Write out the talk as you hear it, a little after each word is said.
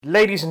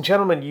Ladies and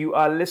gentlemen, you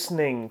are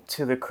listening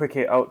to the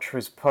Cricket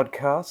Ultras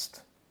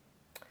podcast,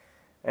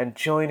 and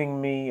joining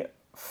me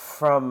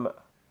from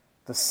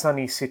the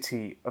sunny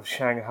city of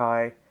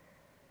Shanghai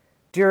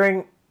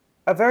during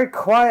a very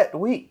quiet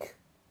week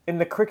in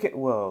the cricket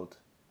world.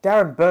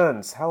 Darren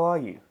Burns, how are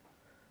you?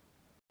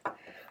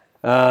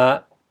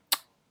 I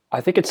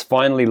think it's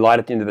finally light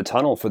at the end of the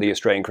tunnel for the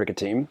Australian cricket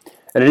team.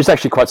 And it is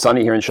actually quite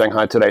sunny here in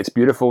Shanghai today. It's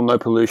beautiful, no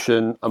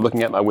pollution. I'm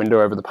looking out my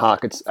window over the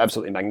park. It's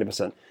absolutely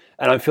magnificent.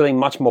 And I'm feeling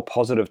much more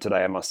positive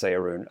today, I must say,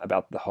 Arun,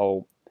 about the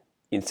whole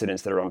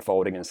incidents that are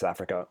unfolding in South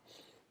Africa.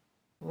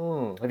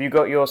 Have you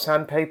got your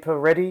sandpaper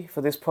ready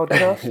for this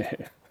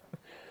podcast?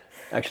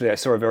 Actually, I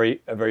saw a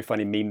very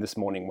funny meme this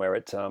morning where I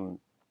don't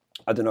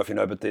know if you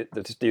know, but the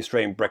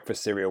Australian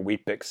breakfast cereal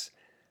Wheat Bix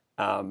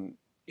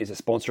is a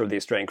sponsor of the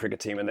Australian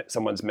cricket team, and that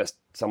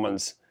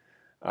someone's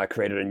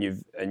created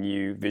a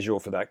new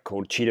visual for that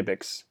called Cheetah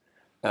Bix,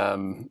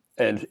 and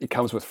it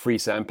comes with free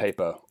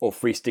sandpaper or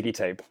free sticky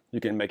tape. You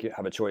can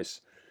have a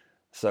choice.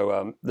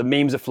 So the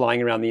memes are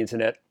flying around the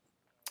internet.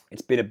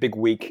 It's been a big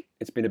week.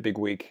 It's been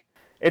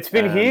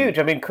huge.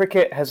 I mean,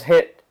 cricket has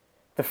hit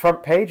the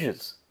front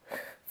pages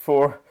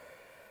for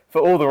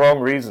all the wrong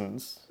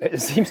reasons.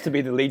 It seems to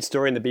be the lead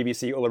story in the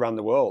BBC all around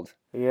the world.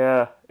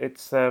 Yeah,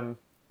 it's. I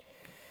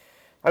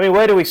mean,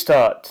 where do we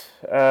start?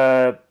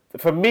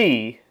 For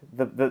me,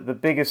 the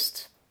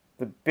biggest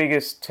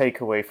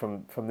takeaway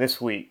from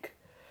this week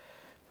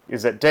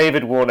is that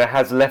David Warner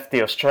has left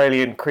the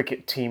Australian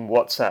cricket team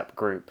WhatsApp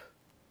group.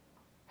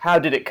 How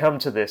did it come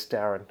to this,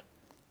 Darren?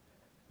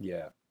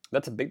 Yeah,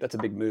 that's a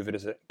big move,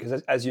 is it?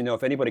 Because as you know,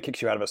 if anybody kicks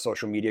you out of a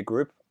social media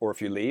group or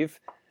if you leave,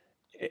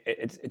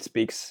 it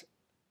speaks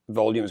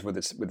volumes with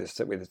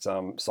its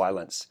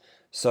silence.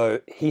 So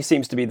he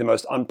seems to be the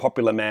most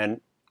unpopular man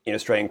in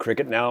Australian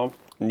cricket now,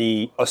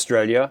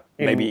 Australia,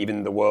 maybe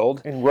even the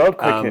world. In world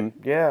cricket,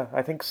 yeah,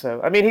 I think so.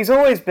 I mean, he's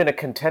always been a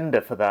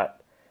contender for that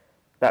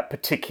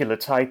particular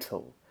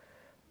title,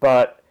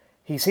 but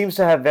he seems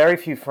to have very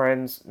few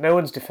friends. No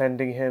one's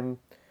defending him.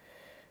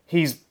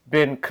 He's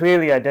been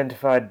clearly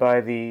identified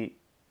by the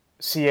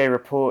CA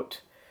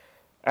report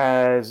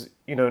as,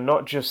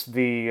 not just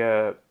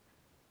the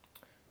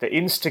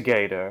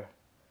instigator,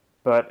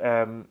 but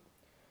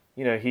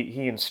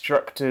he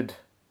instructed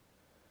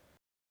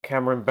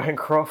Cameron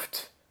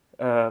Bancroft.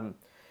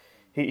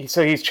 He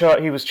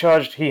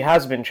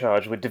has been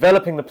charged with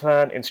developing the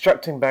plan,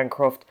 instructing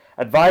Bancroft,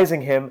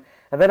 advising him,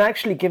 and then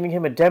actually giving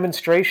him a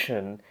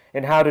demonstration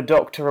in how to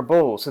doctor a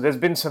ball. So there's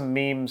been some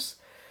memes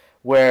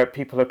where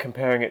people are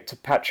comparing it to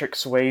Patrick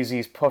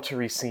Swayze's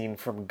pottery scene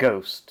from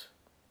Ghost.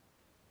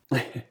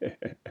 Yes,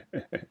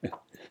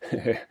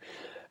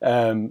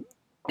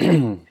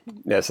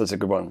 that's a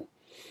good one.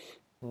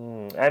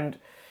 And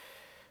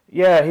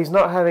yeah, he's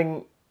not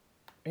having.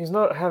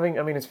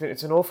 I mean,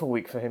 it's an awful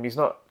week for him.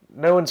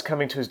 No one's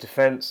coming to his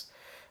defense.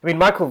 I mean,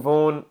 Michael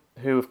Vaughan,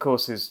 who of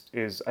course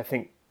is I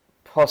think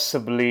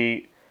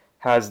possibly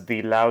has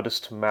the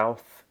loudest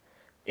mouth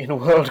in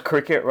world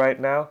cricket right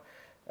now,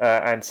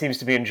 and seems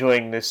to be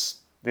enjoying this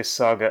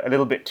saga a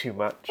little bit too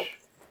much.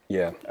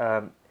 Yeah.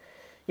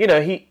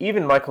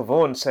 Even Michael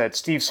Vaughan said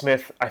Steve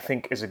Smith, I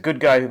think, is a good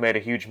guy who made a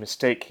huge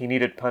mistake. He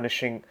needed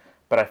punishing,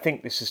 but I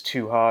think this is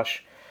too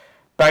harsh.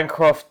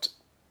 Bancroft,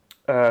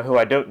 who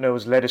I don't know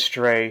was led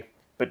astray,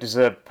 but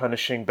deserved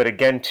punishing, but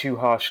again too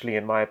harshly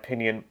in my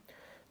opinion.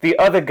 The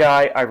other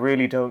guy I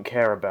really don't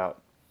care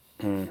about.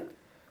 Poor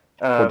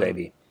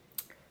Davey.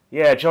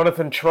 Yeah,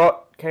 Jonathan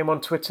Trott came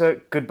on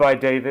Twitter, goodbye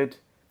David,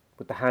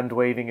 with the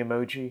hand-waving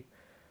emoji.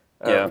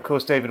 Yeah. Of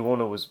course, David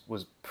Warner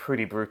was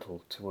pretty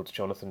brutal towards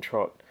Jonathan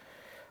Trott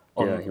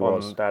on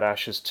that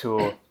Ashes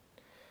tour.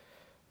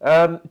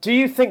 Do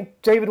you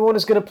think David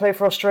Warner's going to play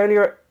for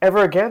Australia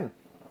ever again?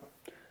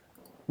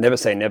 Never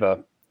say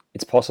never.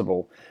 It's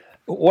possible.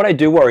 What I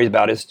do worry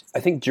about is I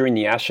think during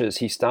the Ashes,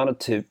 he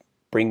started to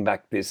bring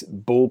back this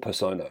bull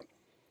persona.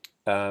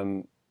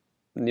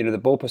 The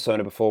bull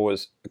persona before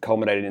was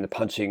culminated in the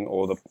punching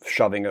or the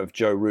shoving of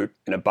Joe Root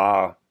in a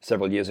bar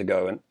several years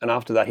ago. And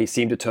after that, he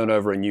seemed to turn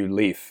over a new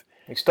leaf.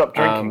 He stopped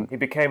drinking. He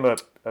became a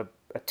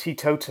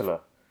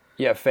teetotaler.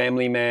 Yeah,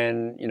 family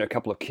man, a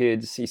couple of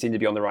kids. He seemed to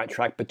be on the right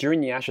track. But during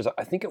the Ashes,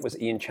 I think it was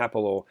Ian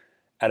Chappell or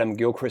Adam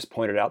Gilchrist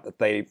pointed out that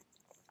they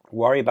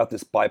worry about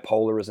this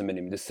bipolarism in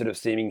him, this sort of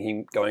seeming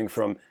him going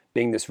from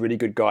being this really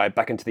good guy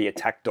back into the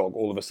attack dog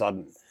all of a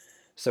sudden.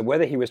 So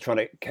whether he was trying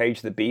to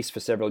cage the beast for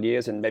several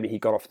years and maybe he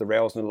got off the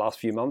rails in the last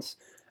few months,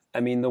 I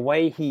mean, the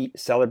way he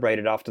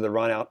celebrated after the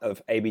run out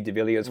of A.B. de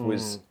Villiers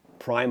was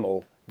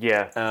primal.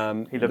 Yeah,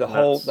 he looked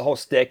the whole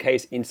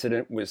staircase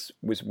incident was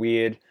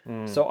weird.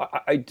 So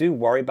I do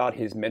worry about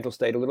his mental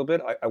state a little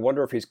bit. I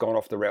wonder if he's gone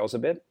off the rails a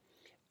bit.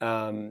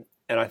 And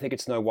I think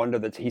it's no wonder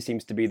that he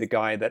seems to be the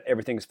guy that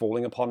everything's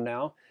falling upon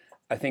now.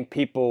 I think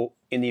people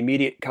in the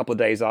immediate couple of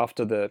days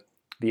after the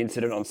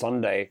incident on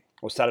Sunday,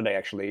 or Saturday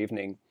actually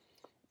evening,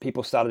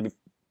 people started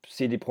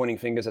to be pointing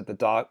fingers at the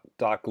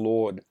Dark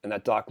Lord, and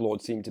that Dark Lord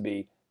seemed to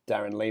be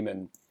Darren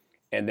Lehman.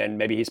 And then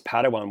maybe his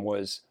Padawan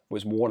was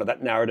Warner.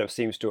 That narrative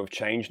seems to have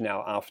changed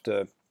now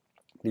after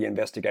the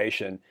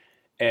investigation.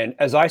 And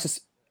as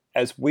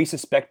we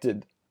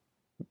suspected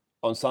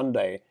on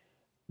Sunday,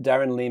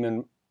 Darren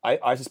Lehman,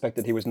 I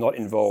suspected he was not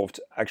involved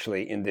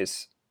actually in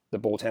the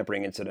ball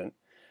tampering incident.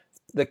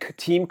 The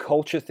team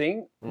culture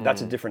thing,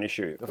 that's a different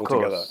issue Of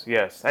altogether. course,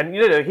 yes. And,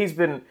 he's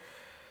been,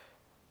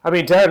 I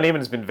mean, Darren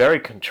Lehman's been very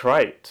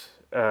contrite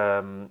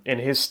in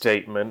his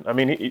statement. I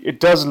mean, it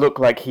does look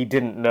like he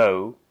didn't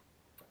know,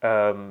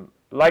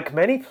 like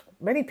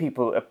many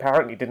people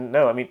apparently didn't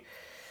know. I mean,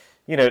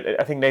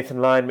 I think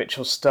Nathan Lyon,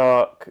 Mitchell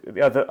Stark,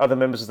 the other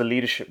members of the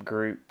leadership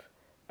group,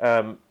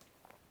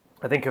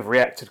 I think have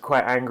reacted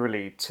quite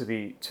angrily to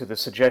the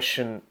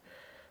suggestion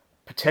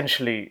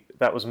potentially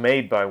that was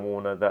made by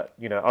Warner that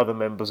other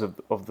members of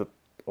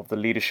the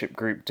leadership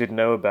group did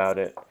know about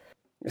it.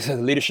 So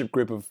the leadership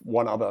group of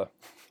one other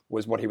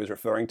was what he was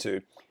referring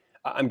to.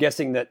 I'm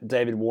guessing that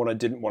David Warner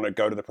didn't want to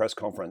go to the press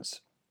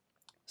conference.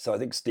 So I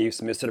think Steve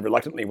Smith sort of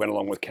reluctantly went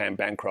along with Cam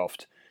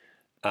Bancroft.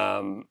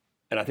 And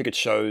I think it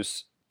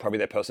shows probably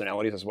their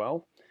personalities as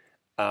well.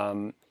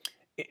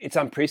 It's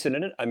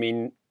unprecedented. I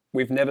mean,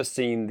 we've never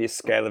seen this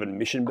scale of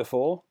admission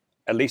before,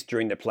 at least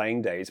during their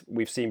playing days.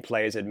 We've seen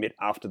players admit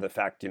after the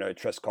fact,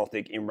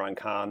 Trescothick, Imran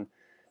Khan,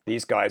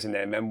 these guys in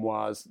their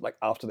memoirs, like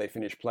after they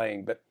finish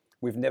playing. But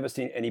we've never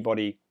seen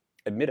anybody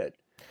admit it.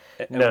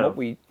 And No.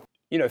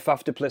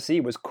 Faf du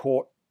Plessis was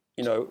caught,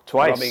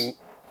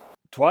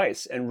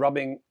 Twice.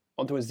 rubbing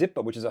onto a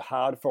zipper, which is a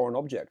hard foreign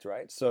object,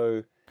 right?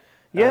 So,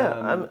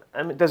 yeah,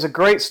 I mean, there's a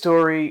great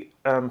story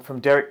from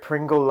Derek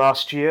Pringle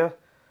last year.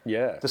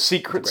 Yeah, The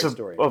secrets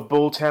of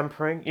ball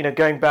tampering.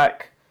 Going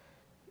back,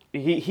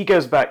 he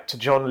goes back to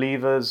John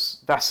Lever's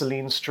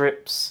Vaseline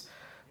strips,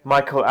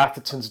 Michael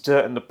Atherton's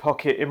dirt in the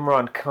pocket.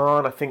 Imran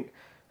Khan, I think,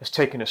 has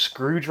taken a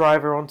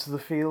screwdriver onto the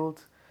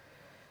field.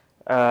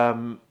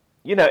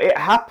 It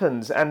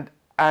happens, and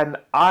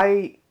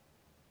I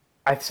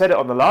said it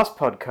on the last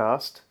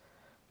podcast.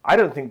 I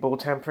don't think ball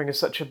tampering is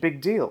such a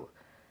big deal.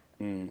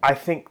 I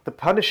think the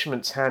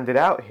punishments handed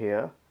out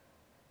here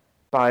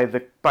by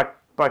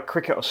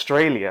Cricket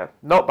Australia,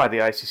 not by the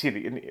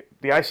ICC.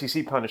 The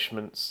ICC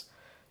punishments,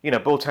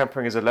 ball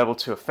tampering is a level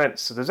 2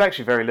 offence, so there's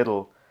actually very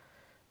little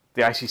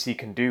the ICC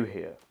can do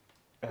here.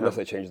 Unless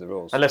they change the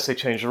rules. Unless they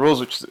change the rules,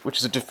 which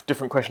is a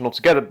different question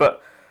altogether.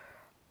 But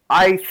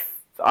I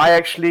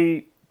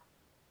actually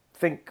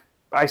think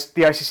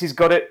the ICC's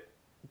got it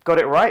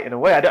right in a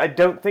way. I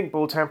don't think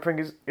ball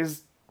tampering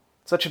is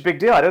such a big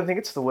deal. I don't think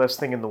it's the worst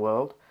thing in the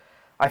world.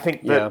 I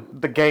think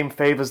that the game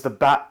favours the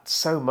bat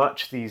so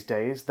much these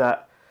days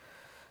that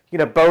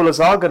bowlers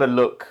are going to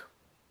look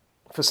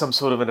for some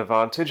sort of an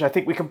advantage. I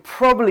think we can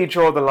probably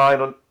draw the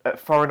line at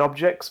foreign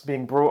objects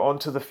being brought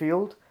onto the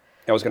field.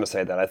 I was going to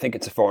say that. I think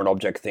it's a foreign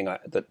object thing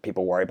that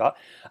people worry about.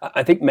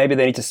 I think maybe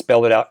they need to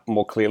spell it out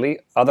more clearly.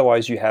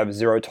 Otherwise, you have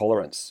zero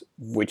tolerance,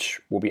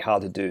 which will be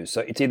hard to do.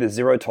 So it's either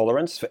zero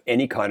tolerance for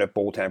any kind of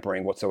ball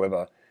tampering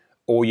whatsoever,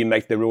 or you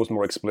make the rules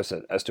more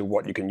explicit as to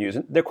what you can use.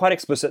 And they're quite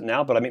explicit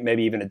now, but I mean,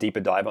 maybe even a deeper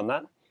dive on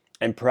that,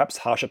 and perhaps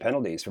harsher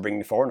penalties for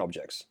bringing foreign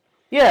objects.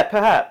 Yeah,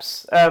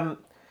 perhaps.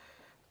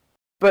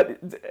 But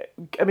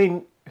I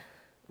mean,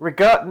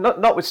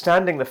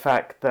 notwithstanding the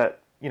fact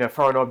that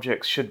foreign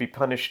objects should be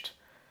punished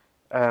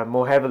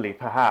more heavily,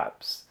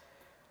 perhaps,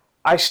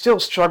 I still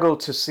struggle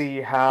to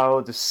see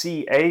how the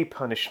CA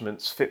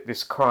punishments fit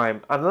this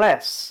crime,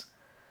 unless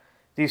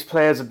these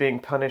players are being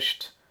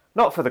punished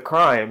not for the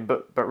crime,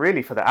 but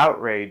really for the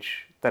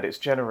outrage that it's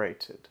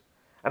generated.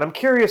 And I'm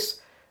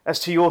curious as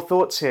to your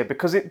thoughts here,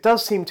 because it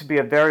does seem to be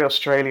a very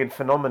Australian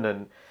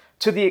phenomenon,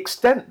 to the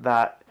extent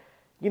that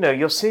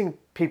you're seeing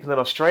people in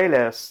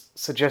Australia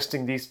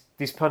suggesting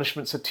these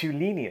punishments are too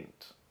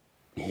lenient.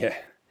 Yeah.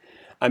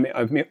 I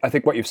mean, I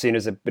think what you've seen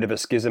is a bit of a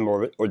schism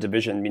or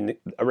division. I mean,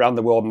 around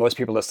the world, most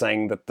people are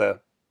saying that the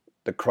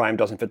crime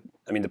doesn't fit.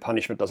 I mean, the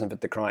punishment doesn't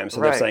fit the crime, so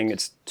they're saying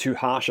it's too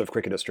harsh of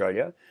Cricket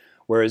Australia.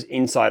 Whereas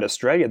inside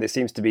Australia, there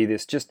seems to be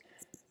this just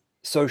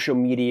social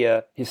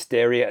media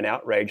hysteria and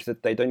outrage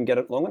that they don't get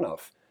it long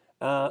enough.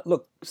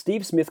 Look,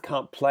 Steve Smith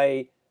can't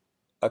play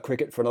a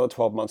cricket for another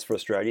 12 months for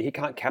Australia. He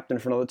can't captain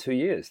for another 2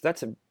 years.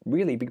 That's a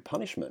really big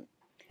punishment.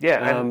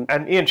 Yeah,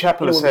 and Ian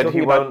Chappell has said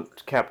he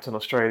won't captain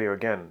Australia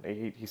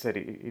again. He said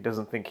he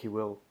doesn't think he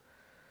will.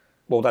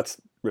 Well, that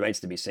remains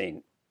to be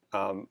seen.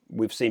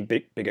 We've seen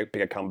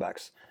bigger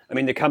comebacks. I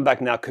mean, the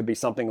comeback now could be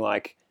something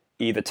like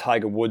either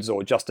Tiger Woods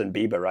or Justin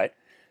Bieber, right?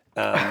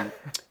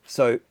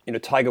 So,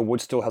 Tiger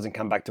Woods still hasn't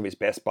come back to his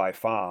best by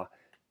far.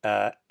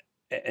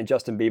 And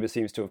Justin Bieber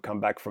seems to have come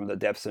back from the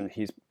depths and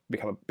he's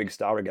become a big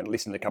star again, at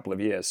least in a couple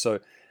of years. So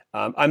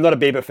I'm not a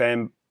Bieber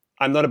fan.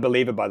 I'm not a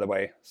believer, by the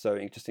way. So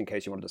just in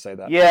case you wanted to say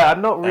that. Yeah,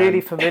 I'm not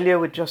really familiar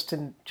with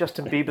Justin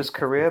Bieber's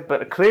career,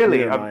 but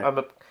clearly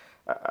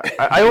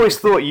I always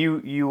thought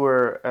you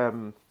were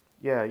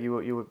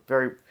you were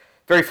very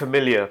very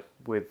familiar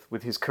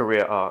with his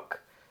career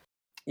arc.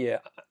 Yeah,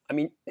 I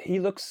mean, he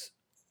looks,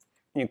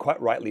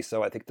 quite rightly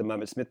so. I think at the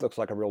moment Smith looks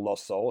like a real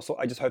lost soul. So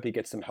I just hope he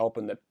gets some help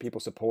and that people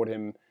support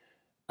him.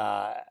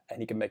 And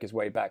he can make his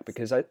way back,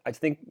 because I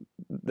think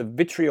the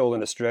vitriol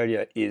in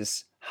Australia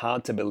is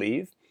hard to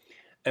believe.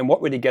 And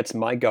what really gets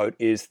my goat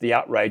is the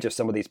outrage of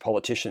some of these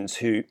politicians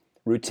who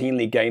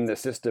routinely game the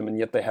system, and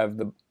yet they have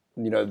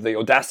the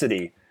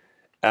audacity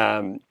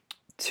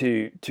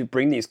to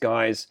bring these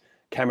guys,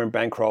 Cameron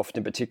Bancroft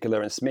in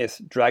particular and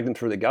Smith, drag them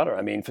through the gutter.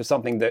 I mean, for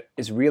something that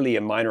is really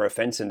a minor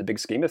offence in the big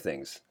scheme of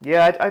things.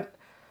 Yeah,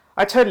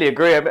 I totally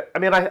agree. I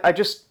mean, I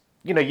just,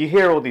 you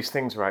hear all these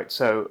things, right?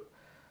 So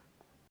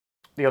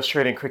the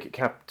Australian cricket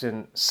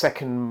captain,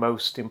 second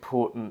most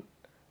important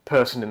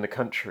person in the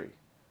country.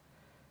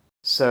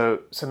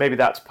 So maybe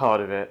that's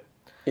part of it.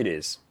 It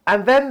is.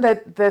 And then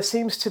there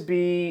seems to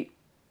be,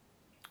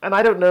 and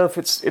I don't know if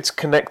it's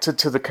connected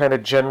to the kind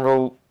of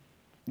general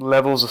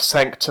levels of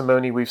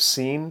sanctimony we've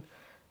seen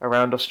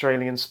around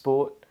Australian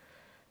sport,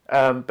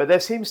 but there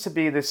seems to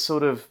be this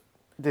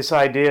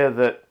idea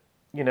that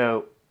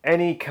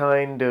any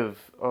kind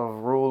of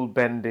rule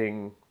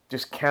bending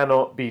just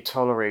cannot be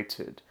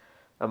tolerated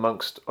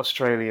amongst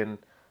Australian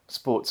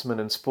sportsmen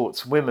and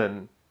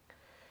sportswomen.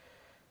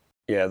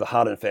 Yeah, the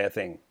hard and fair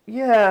thing.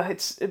 Yeah,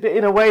 it's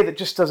in a way that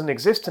just doesn't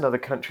exist in other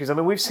countries. I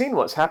mean, we've seen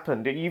what's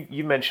happened.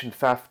 You mentioned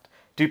Faf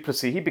du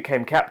Plessis. He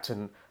became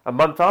captain a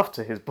month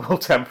after his ball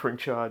tampering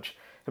charge.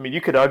 I mean,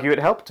 you could argue it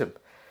helped him.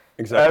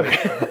 Exactly.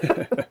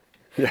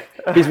 Yeah.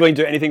 He's willing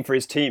to do anything for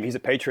his team. He's a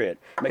patriot.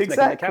 Makes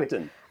him the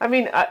captain. I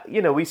mean,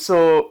 we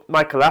saw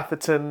Michael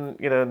Atherton,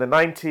 in the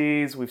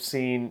 90s. We've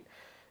seen,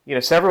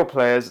 several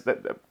players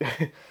that,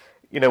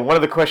 one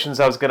of the questions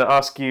I was going to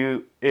ask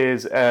you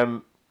is,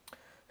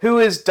 who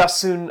is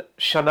Dasun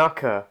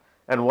Shanaka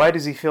and why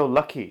does he feel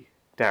lucky,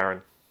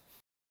 Darren?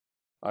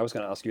 I was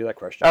going to ask you that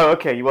question. Oh,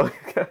 okay. Well,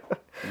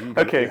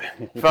 okay,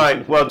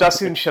 fine. Well,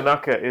 Dasun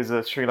Shanaka is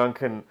a Sri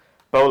Lankan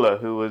bowler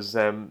who was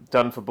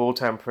done for ball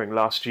tampering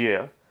last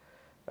year.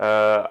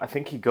 I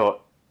think he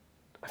got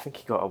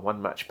a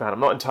one-match ban.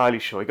 I'm not entirely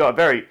sure. He got a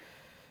very,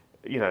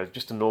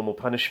 just a normal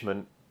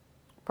punishment.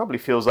 Probably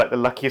feels like the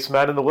luckiest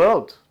man in the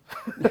world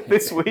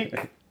this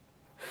week.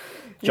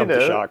 Jumped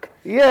the shark.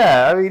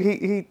 Yeah, I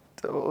mean,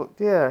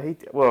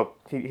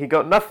 he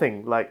got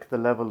nothing like the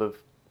level of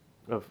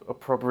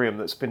opprobrium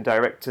that's been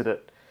directed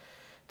at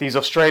these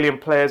Australian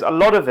players. A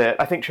lot of it,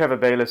 I think Trevor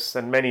Bayliss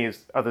and many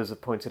others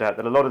have pointed out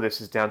that a lot of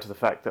this is down to the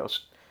fact that,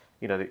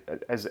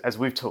 as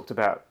we've talked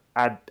about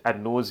ad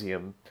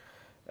nauseum,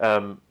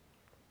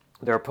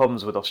 there are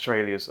problems with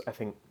Australia's, I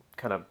think,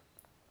 kind of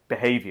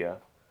behaviour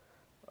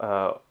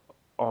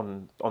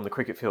on the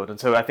cricket field, and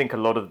so I think a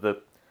lot of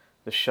the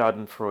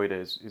Schadenfreude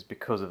is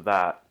because of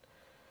that.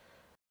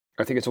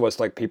 I think it's almost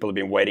like people have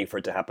been waiting for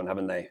it to happen,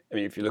 haven't they? I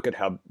mean, if you look at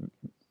how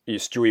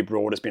Stewie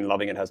Broad has been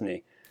loving it, hasn't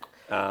he?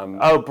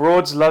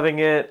 Broad's loving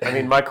it. I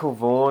mean, Michael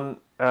Vaughan.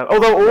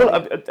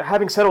 Although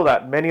having said all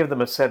that, many of them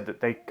have said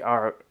that they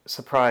are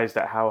surprised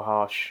at how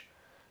harsh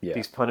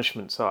these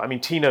punishments are. I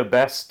mean, Tino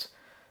Best.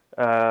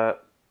 I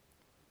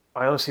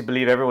honestly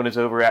believe everyone is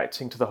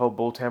overreacting to the whole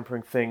ball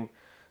tampering thing.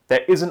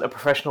 There isn't a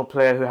professional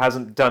player who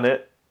hasn't done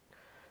it.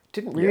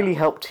 Didn't really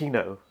help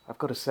Tino, I've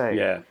got to say.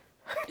 Yeah.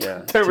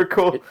 don't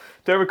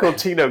recall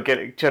Tino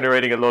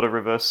generating a lot of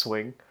reverse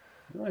swing.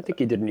 I think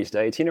he did in his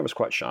day. Tino was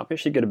quite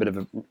sharpish. He'd get a bit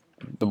of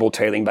the ball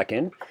tailing back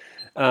in.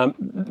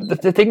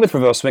 The thing with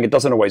reverse swing, it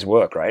doesn't always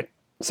work, right?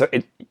 So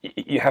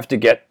you have to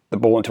get the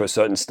ball into a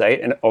certain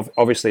state, and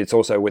obviously it's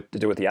also to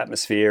do with the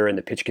atmosphere and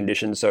the pitch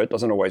conditions, so it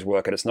doesn't always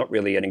work, and it's not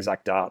really an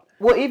exact art.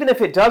 Well, even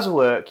if it does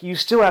work, you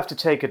still have to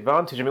take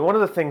advantage. I mean, one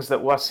of the things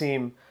that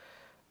Wasim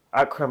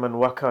Akram and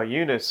Waqar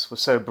Younis were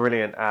so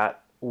brilliant at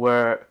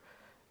were,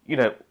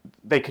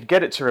 they could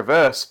get it to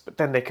reverse, but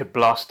then they could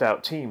blast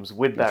out teams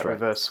with that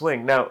reverse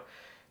swing. Now,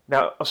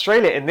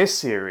 Australia in this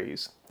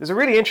series, there's a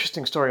really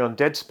interesting story on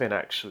Deadspin,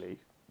 actually,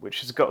 which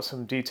has got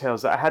some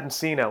details that I hadn't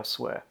seen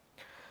elsewhere.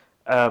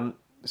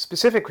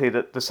 Specifically,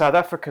 that the South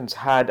Africans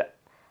had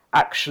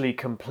actually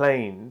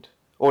complained,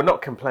 or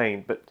not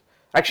complained, but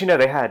actually, no,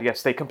 they had,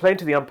 yes. They complained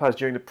to the umpires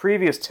during the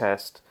previous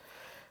test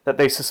that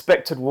they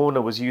suspected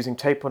Warner was using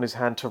tape on his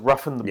hand to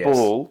roughen the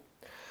ball,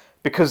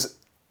 because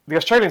the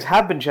Australians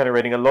have been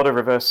generating a lot of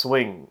reverse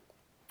swing,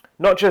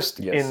 not just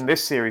in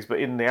this series, but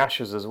in the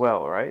Ashes as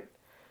well, right?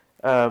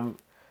 And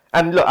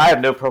look, I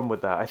have no problem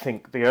with that. I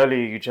think the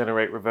earlier you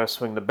generate reverse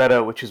swing, the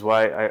better, which is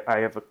why I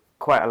have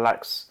quite a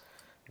lax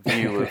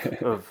view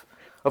of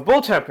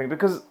ball tampering,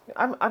 because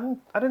I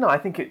don't know, I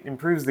think it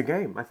improves the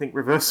game. I think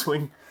reverse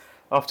swing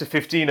after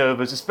 15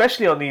 overs,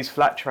 especially on these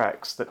flat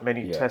tracks that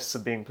many tests are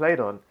being played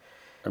on,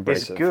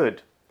 is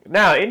good.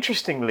 Now,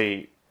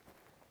 interestingly,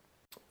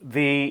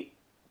 the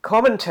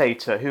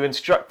commentator who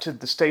instructed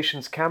the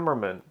station's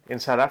cameraman in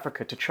South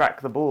Africa to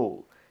track the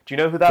ball, do you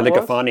know who that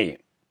was?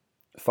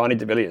 Fanie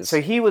de Villiers. So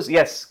he was,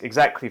 yes,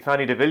 exactly,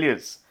 Fanie de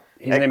Villiers.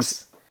 His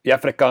name's, the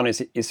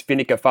Afrikaans is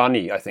Finike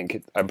Fanie, I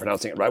think I'm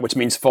pronouncing it right, which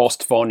means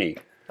forced Fanie.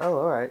 Oh,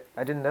 all right.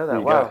 I didn't know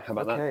that. Wow. How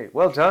about that?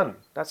 Well done.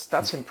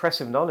 That's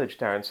impressive knowledge,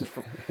 Darren. So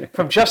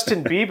from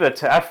Justin Bieber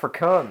to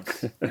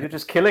Afrikaans, you're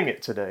just killing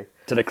it today.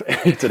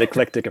 It's an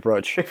eclectic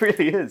approach. It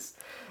really is.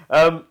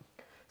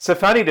 So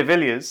Fanie de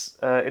Villiers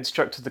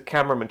instructed the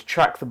cameraman to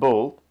track the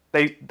ball.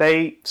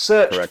 They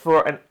searched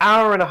for an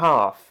hour and a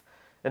half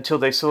until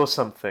they saw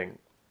something.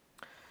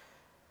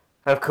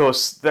 Of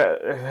course,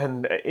 that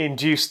and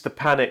induced the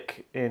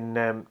panic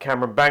in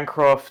Cameron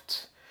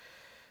Bancroft.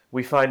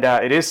 We find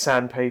out it is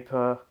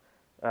sandpaper.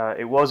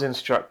 It was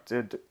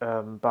instructed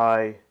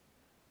by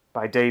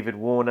David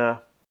Warner.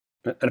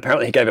 And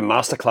apparently he gave a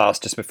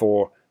masterclass just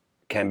before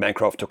Cam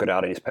Bancroft took it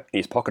out in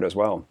his pocket as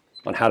well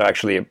on how to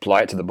actually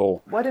apply it to the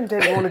ball. Why didn't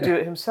David Warner do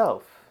it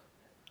himself?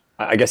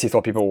 I guess he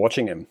thought people were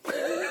watching him.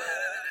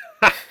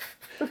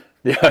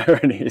 The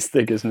irony is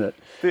thick, isn't it?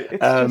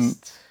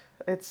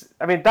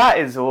 I mean, that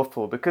is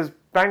awful because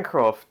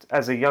Bancroft,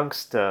 as a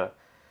youngster,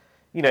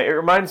 it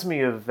reminds me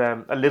of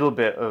a little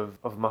bit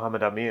of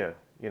Muhammad Amir.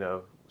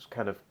 It's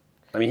kind of.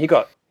 I mean, he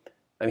got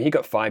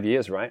 5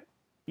 years, right?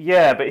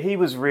 Yeah, but he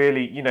was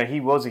really, he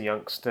was a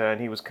youngster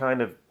and he was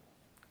kind of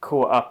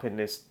caught up in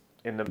the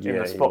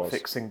spot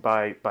fixing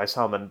by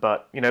Salman,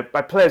 but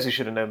by players who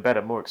should have known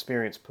better, more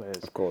experienced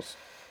players. Of course.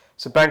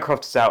 So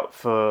Bancroft is out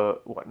for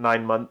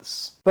 9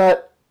 months,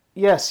 but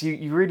yes,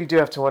 you really do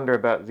have to wonder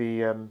about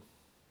the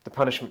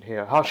punishment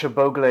here. Harsha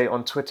Bogle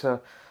on Twitter: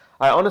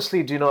 I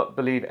honestly do not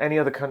believe any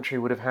other country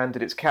would have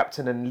handed its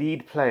captain and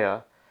lead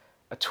player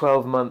a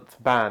 12-month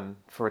ban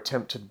for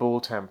attempted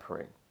ball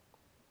tampering.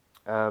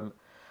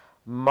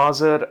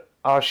 Mazar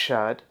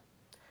Arshad: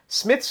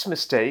 Smith's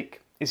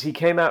mistake is he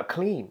came out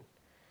clean.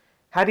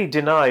 Had he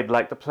denied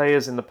like the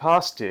players in the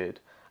past did,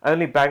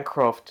 only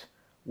Bancroft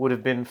would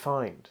have been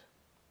fined.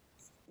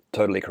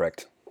 Totally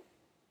correct.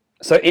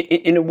 So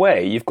in a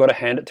way, you've got to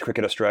hand it to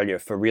Cricket Australia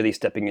for really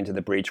stepping into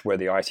the breach where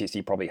the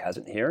ICC probably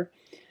hasn't here.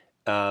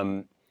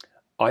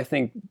 I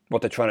think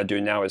what they're trying to do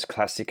now is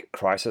classic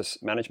crisis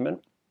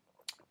management.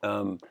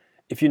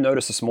 If you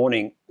notice this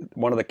morning,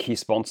 one of the key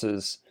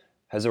sponsors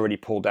has already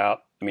pulled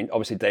out. I mean,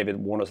 obviously David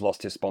Warner's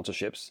lost his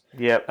sponsorships.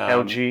 Yep,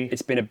 LG.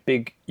 It's been a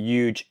big,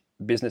 huge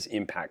business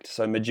impact.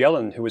 So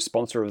Magellan, who was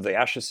sponsor of the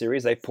Ashes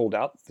series, they pulled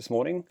out this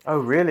morning. Oh,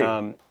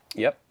 really?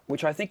 Yep,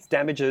 which I think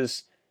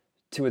damages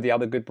two of the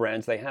other good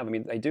brands they have. I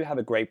mean, they do have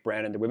a great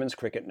brand in the women's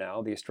cricket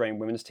now. The Australian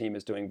women's team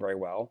is doing very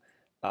well.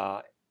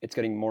 It's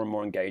getting more and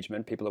more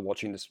engagement. People are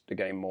watching the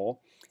game more.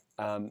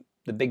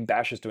 The Big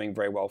Bash is doing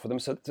very well for them.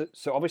 So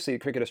obviously,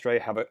 Cricket Australia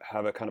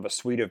have a kind of a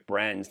suite of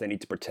brands they need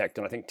to protect,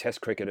 and I think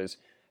Test cricket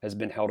has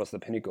been held as the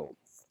pinnacle.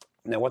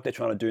 Now, what they're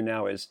trying to do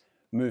now is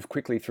move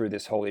quickly through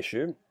this whole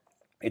issue.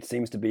 It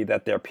seems to be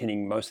that they're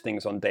pinning most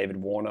things on David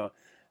Warner.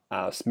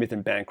 Smith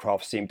and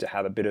Bancroft seem to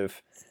have a bit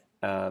of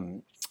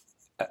some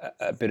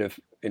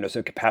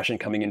compassion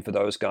coming in for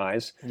those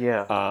guys.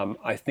 Yeah.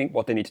 I think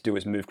what they need to do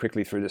is move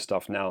quickly through this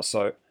stuff now.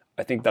 So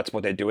I think that's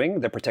what they're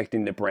doing. They're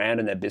protecting their brand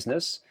and their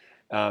business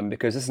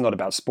because this is not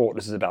about sport.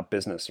 This is about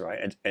business,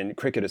 right? And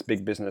cricket is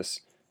big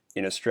business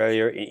in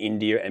Australia, in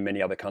India, and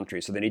many other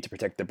countries. So they need to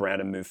protect the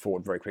brand and move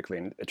forward very quickly.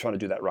 And they're trying to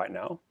do that right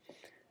now.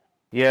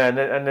 Yeah,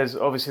 and there's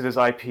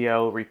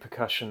IPL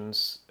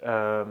repercussions.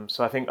 So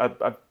I think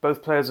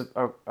both players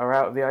are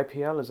out of the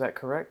IPL. Is that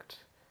correct?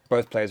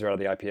 Both players are out of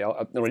the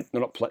IPL.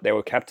 They're not. They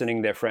were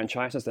captaining their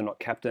franchises. They're not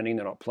captaining.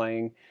 They're not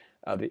playing.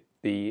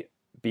 The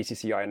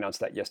BCCI announced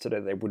that yesterday.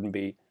 They wouldn't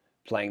be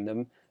playing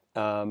them.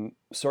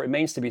 So it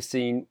remains to be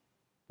seen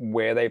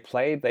where they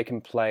play. They can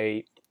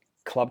play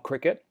club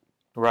cricket,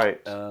 right?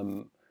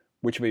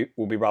 Which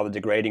will be rather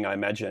degrading, I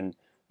imagine.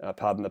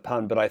 Pardon the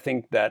pun, but I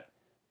think that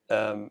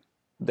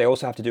they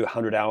also have to do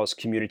 100 hours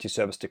community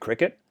service to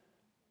cricket,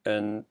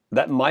 and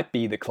that might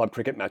be the club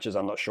cricket matches.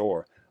 I'm not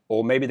sure.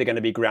 Or maybe they're going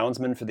to be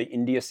groundsmen for the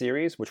India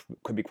series, which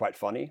could be quite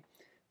funny.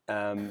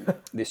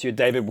 This year,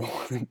 David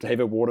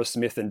Warner,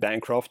 Smith, and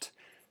Bancroft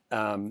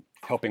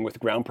helping with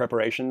ground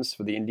preparations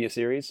for the India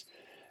series.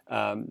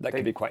 That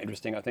could be quite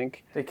interesting, I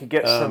think. They could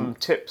get some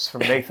tips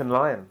from Nathan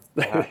Lyon,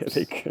 perhaps,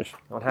 they could.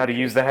 On how to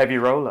use the heavy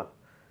roller.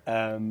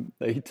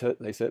 They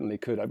certainly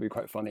could. That'd be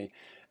quite funny.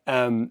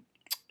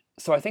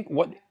 So I think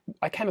what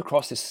I came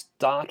across this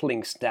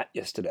startling stat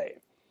yesterday.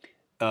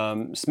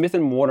 Smith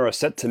and Warner are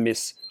set to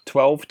miss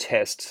 12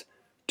 tests,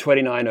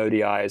 29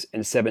 ODIs,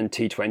 and 7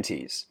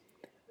 T20s.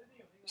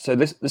 So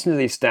listen to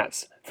these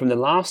stats. From the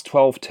last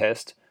 12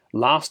 tests,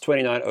 last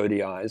 29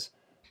 ODIs,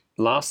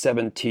 last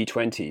 7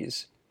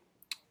 T20s,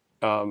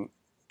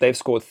 they've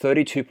scored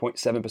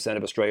 32.7%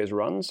 of Australia's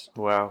runs.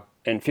 Wow.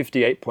 And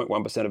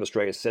 58.1% of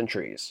Australia's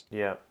centuries.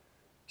 Yeah.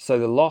 So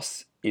the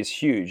loss is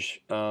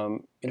huge,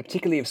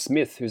 particularly of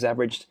Smith, who's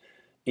averaged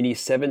in his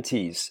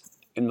 70s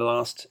in the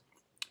last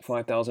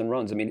 5,000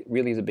 runs. I mean, it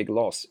really is a big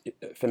loss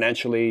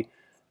financially,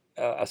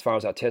 as far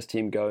as our test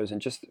team goes,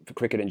 and just for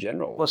cricket in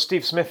general. Well,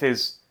 Steve Smith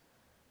is.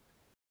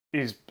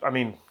 I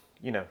mean,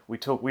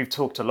 we've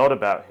talked a lot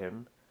about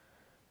him,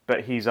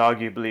 but he's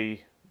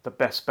arguably the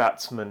best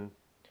batsman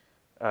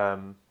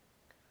of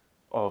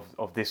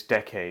this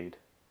decade.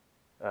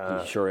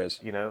 He sure is.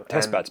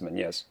 Test batsman,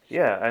 yes.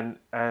 Yeah,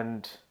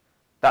 and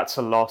that's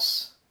a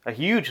loss, a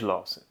huge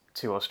loss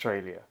to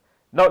Australia.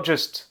 Not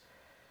just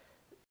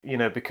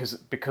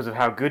because of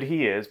how good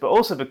he is, but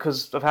also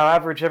because of how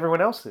average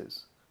everyone else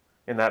is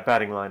in that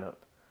batting lineup.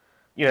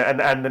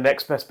 And the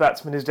next best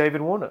batsman is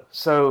David Warner.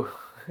 So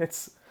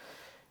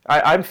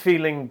I'm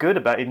feeling good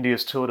about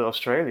India's tour to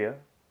Australia.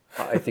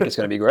 I think it's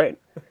going to be great.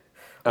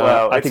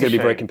 Well, I think it'll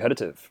be very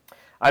competitive.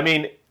 I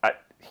mean,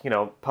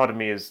 part of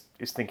me is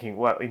thinking,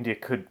 well, India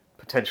could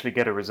potentially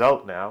get a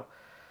result now,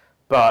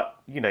 but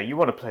you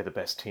want to play the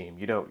best team.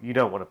 You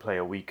don't want to play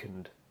a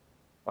weakened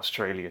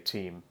Australia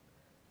team.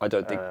 I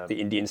don't think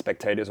the Indian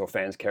spectators or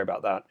fans care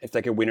about that. If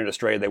they could win in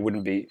Australia, they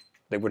wouldn't be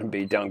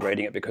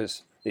downgrading it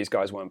because these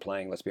guys weren't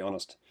playing. Let's be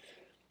honest.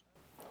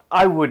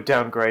 I would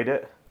downgrade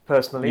it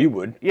personally. You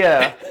would?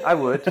 Yeah, I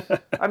would.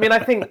 I mean, I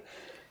think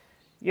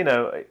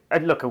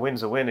look, a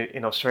win's a win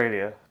in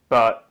Australia,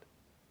 but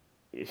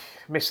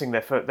missing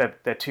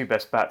their two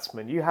best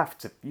batsmen, you have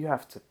to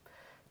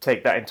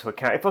take that into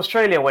account. If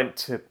Australia went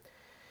to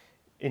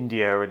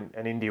India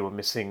and India were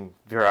missing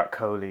Virat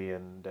Kohli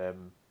and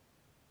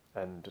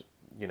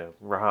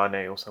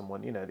Rahane or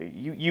someone,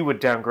 you would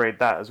downgrade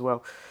that as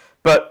well.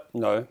 But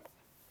no,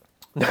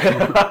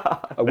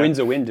 a win's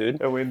a win,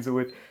 dude. A win's a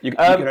win. You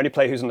can only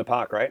play who's in the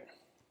park, right?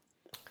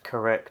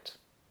 Correct.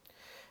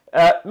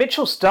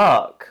 Mitchell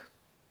Stark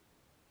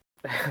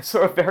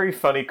saw a very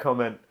funny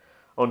comment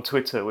on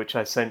Twitter, which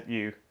I sent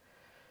you.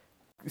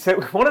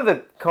 So one of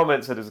the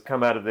comments that has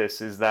come out of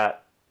this is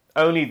that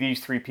only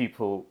these three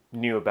people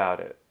knew about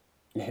it.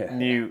 Yeah.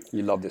 You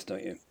love this,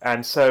 don't you?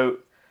 And so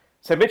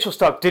Mitchell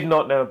Stark did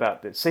not know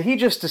about this. So he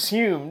just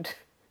assumed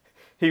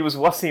he was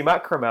Wasim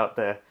Akram out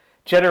there,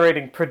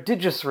 generating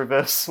prodigious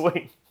reverse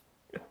swing.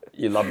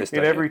 You love this,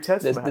 don't in every you?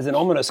 test match. There's an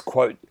ominous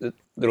quote,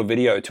 little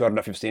video too. I don't know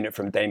if you've seen it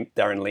from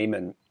Darren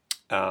Lehman,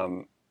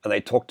 and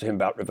they talked to him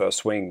about reverse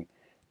swing,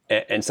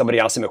 and somebody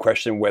asked him a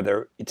question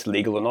whether it's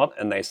legal or not,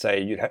 and they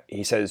say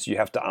he says you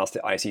have to ask the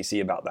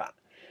ICC about that.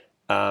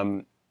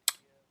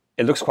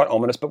 It looks quite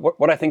ominous, but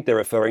what I think they're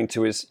referring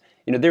to is,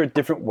 there are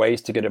different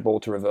ways to get a ball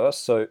to reverse.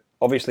 So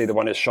obviously the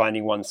one is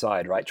shining one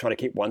side, right? Trying to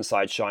keep one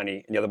side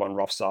shiny and the other one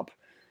roughs up.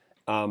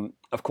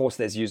 Of course,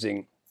 there's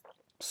using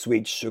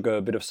sweet sugar,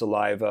 a bit of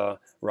saliva,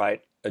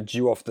 right? A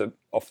dew off the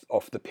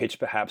pitch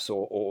perhaps,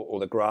 or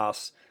the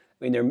grass.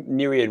 I mean, there are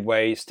myriad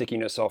ways,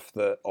 stickiness off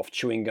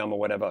chewing gum or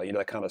whatever,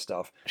 that kind of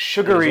stuff.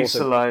 Sugary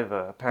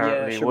saliva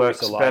apparently works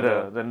saliva.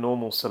 Better than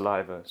normal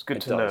saliva. It's good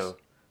to know.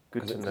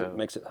 Good to know. It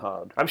makes it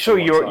hard. I'm sure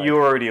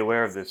you're already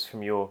aware of this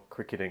from your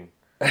cricketing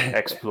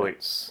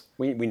exploits.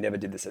 We never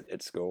did this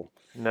at school.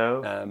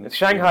 No, the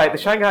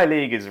Shanghai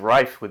League is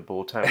rife with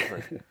ball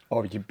tampering.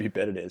 Oh, you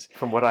bet it is.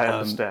 From what I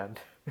understand.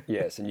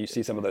 Yes, and you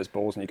see some of those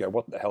balls and you go,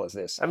 "What the hell is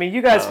this?" I mean,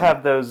 you guys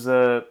have those.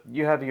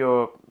 You have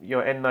your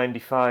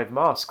N95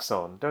 masks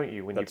on, don't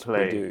you, when you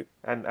play? We do.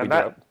 And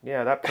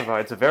that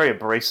provides a very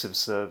abrasive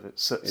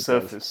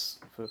surface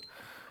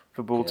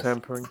for ball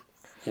tampering.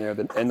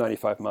 The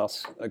N95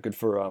 masks are good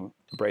for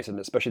abrasive,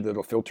 especially the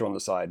little filter on the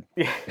side.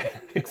 Yeah,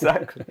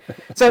 exactly.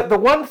 So the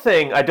one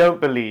thing I don't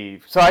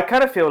believe, so I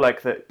kind of feel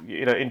like that,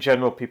 in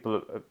general,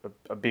 people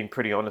are being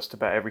pretty honest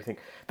about everything.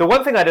 The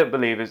one thing I don't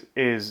believe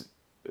is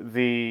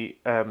the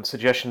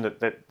suggestion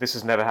that this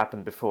has never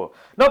happened before.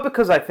 Not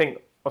because I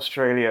think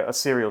Australia are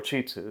serial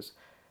cheaters,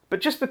 but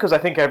just because I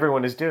think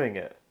everyone is doing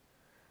it.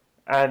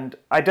 And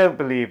I don't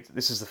believe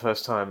this is the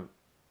first time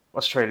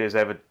Australia's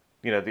ever,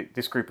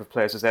 this group of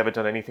players has ever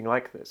done anything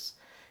like this.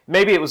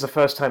 Maybe it was the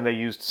first time they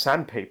used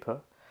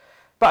sandpaper,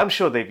 but I'm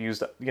sure they've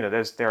used,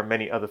 there are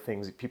many other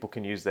things. People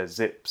can use their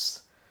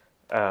zips.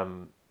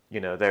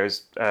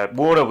 There's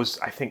Warner was,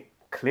 I think,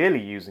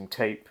 clearly using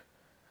tape,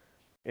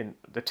 in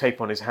the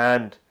tape on his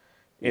hand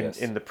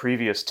in the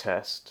previous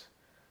test.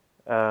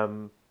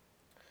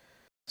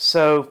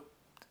 So,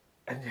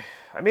 I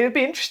mean, it'd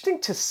be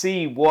interesting to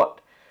see what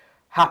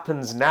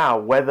happens now,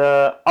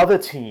 whether other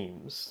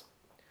teams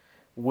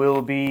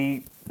will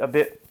be a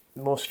bit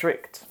more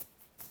strict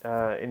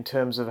in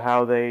terms of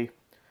how they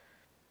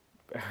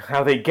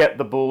get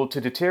the ball to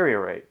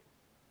deteriorate,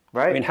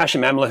 right? I mean,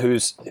 Hashim Amla,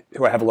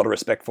 who I have a lot of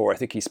respect for, I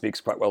think he speaks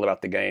quite well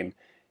about the game.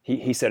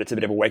 He said it's a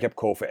bit of a wake-up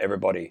call for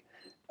everybody.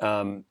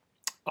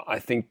 I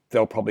think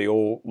they'll probably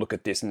all look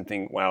at this and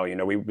think, wow,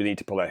 we need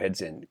to pull our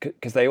heads in,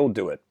 because they all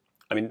do it.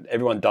 I mean,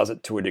 everyone does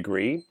it to a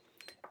degree,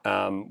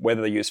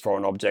 whether they use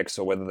foreign objects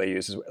or whether they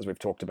use, as we've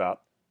talked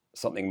about,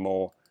 something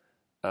more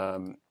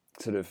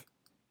sort of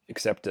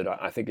accepted.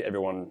 I think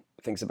everyone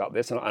thinks about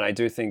this, and I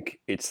do think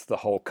it's the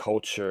whole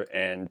culture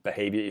and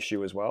behavior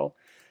issue as well.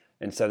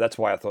 And so that's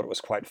why I thought it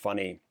was quite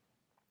funny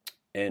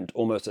and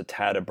almost a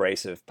tad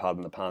abrasive,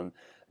 pardon the pun,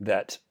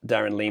 that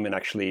Darren Lehman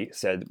actually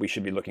said we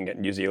should be looking at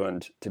New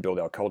Zealand to build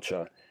our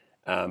culture.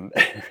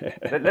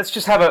 Let's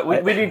just have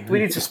we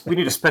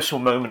need a special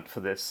moment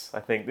for this. I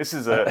think this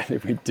is I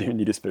think we do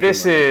need a special moment.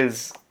 This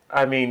is,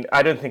 I mean,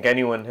 I don't think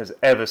anyone has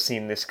ever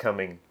seen this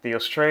coming. The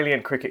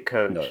Australian cricket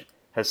coach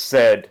has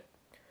said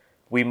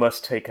we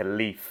must take a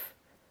leaf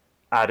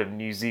out of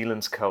New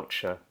Zealand's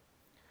culture.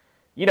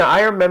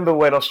 I remember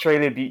when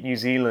Australia beat New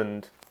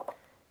Zealand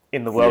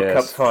in the World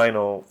Cup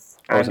final.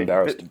 I was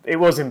embarrassed. It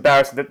was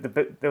embarrassing.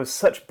 There was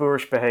such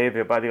boorish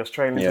behaviour by the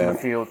Australians in the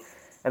field.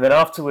 And then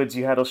afterwards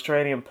you had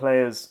Australian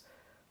players,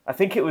 I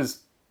think was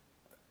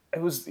it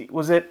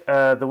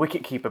the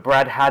wicketkeeper,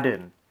 Brad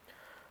Haddin,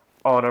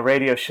 on a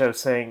radio show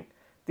saying,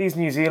 these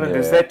New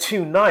Zealanders, they're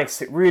too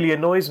nice. It really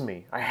annoys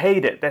me. I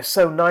hate it. They're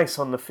so nice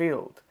on the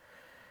field.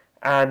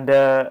 And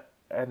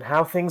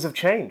how things have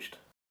changed.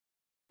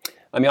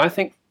 I mean, I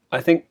think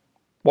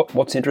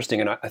what's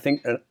interesting, and I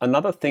think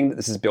another thing that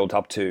this is built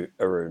up to,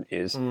 Arun,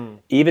 is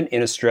even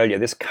in Australia,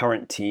 this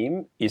current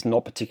team is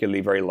not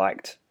particularly very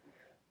liked.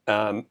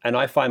 And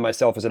I find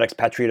myself as an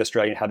expatriate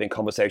Australian having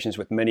conversations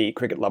with many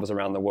cricket lovers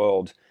around the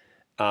world.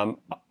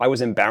 I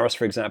was embarrassed,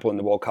 for example, in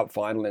the World Cup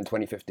final in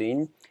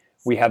 2015.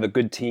 We have a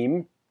good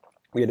team.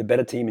 We had a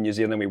better team in New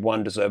Zealand. We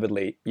won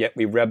deservedly, yet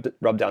we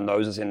rubbed our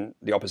noses in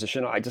the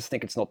opposition. I just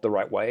think it's not the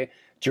right way.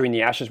 During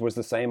the Ashes was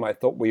the same.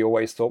 We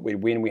always thought we'd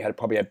win. We had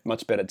probably a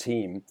much better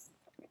team,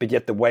 but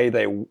yet the way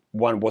they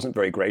won wasn't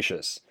very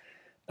gracious.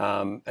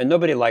 And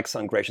nobody likes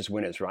ungracious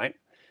winners, right?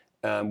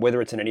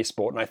 Whether it's in any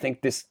sport. And I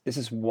think this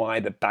is why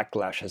the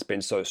backlash has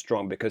been so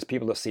strong, because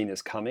people have seen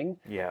this coming.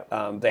 Yeah.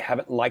 They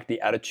haven't liked the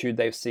attitude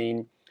they've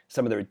seen,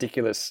 some of the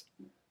ridiculous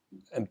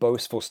and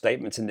boastful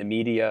statements in the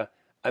media.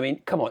 I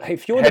mean, come on. Hey,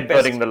 if you're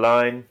the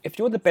line. if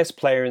you're the best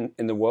player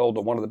in the world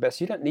or one of the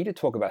best, you don't need to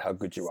talk about how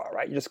good you are,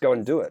 right? You just go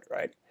and do it,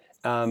 right?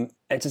 And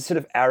it's a sort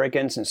of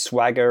arrogance and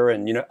swagger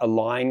and, a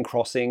line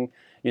crossing,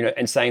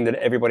 and saying that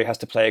everybody has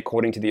to play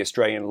according to the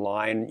Australian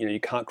line. You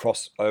can't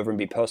cross over and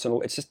be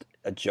personal. It's just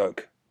a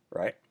joke,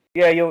 right?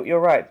 Yeah, you're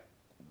right.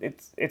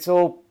 It's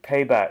all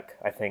payback,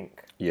 I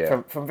think.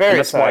 Yeah. From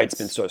various that's why sides. it's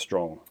been so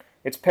strong.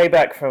 It's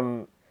payback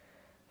from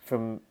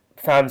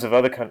fans of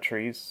other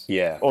countries.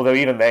 Yeah. Although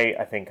even they,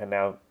 I think, are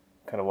now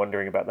kind of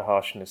wondering about the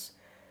harshness.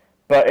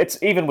 But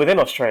it's even within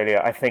Australia,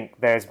 I think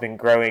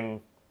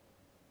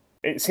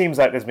it seems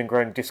like there's been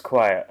growing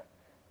disquiet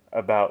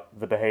about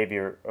the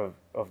behaviour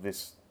of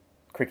this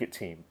cricket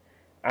team.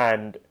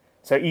 And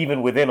so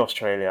even within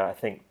Australia, I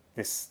think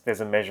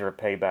there's a measure of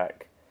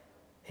payback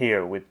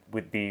here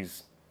with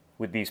these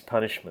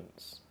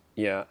punishments.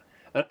 Yeah.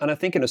 And I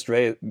think in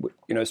Australia,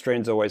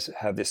 Australians always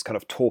have this kind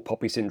of tall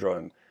poppy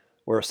syndrome,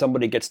 where if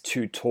somebody gets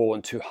too tall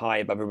and too high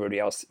above everybody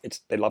else,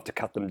 they love to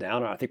cut them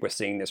down. And I think we're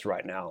seeing this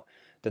right now,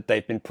 that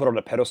they've been put on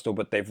a pedestal,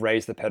 but they've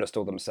raised the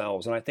pedestal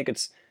themselves. And I think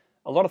it's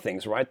a lot of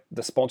things, right?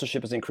 The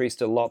sponsorship has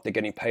increased a lot. They're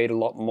getting paid a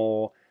lot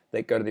more.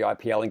 They go to the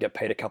IPL and get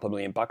paid a couple of $1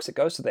 million. It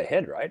goes to their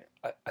head, right?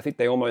 I think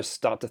they almost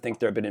start to think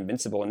they're a bit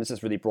invincible, and this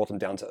has really brought them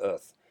down to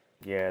earth.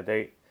 Yeah,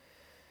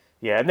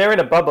 and they're in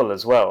a bubble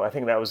as well. I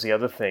think that was the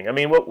other thing. I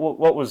mean, what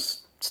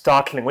was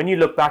startling when you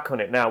look back on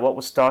it now? What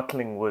was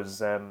startling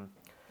was,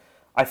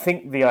 I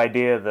think, the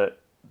idea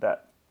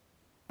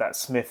that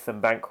Smith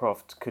and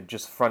Bancroft could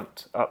just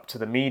front up to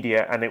the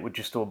media and it would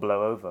just all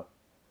blow over.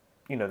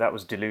 That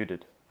was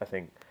deluded, I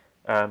think.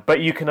 But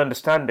you can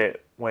understand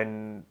it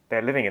when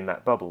they're living in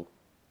that bubble,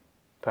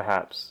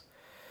 perhaps.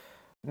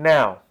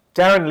 Now,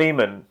 Darren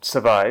Lehmann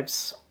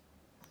survives.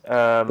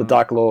 The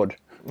Dark Lord.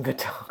 The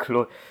Dark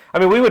Lord. I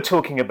mean, we were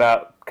talking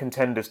about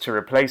contenders to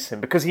replace him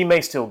because he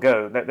may still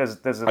go.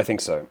 I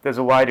think so. There's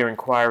a wider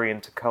inquiry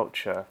into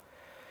culture,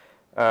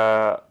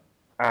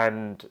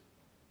 and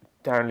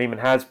Darren Lehmann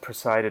has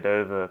presided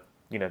over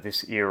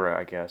this era,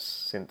 I guess,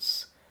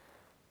 since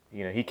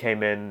he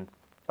came in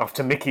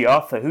after Mickey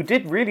Arthur, who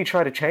did really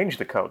try to change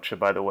the culture,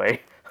 by the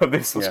way, of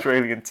this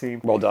Australian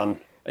team. Well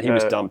done. He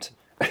was dumped.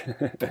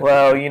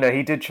 Well,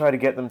 he did try to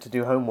get them to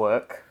do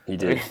homework. He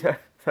did.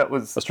 That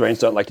was Australians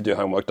don't like to do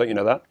homework, don't you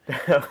know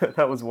that?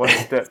 That was one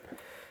step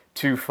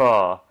too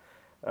far,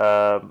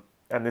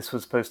 and this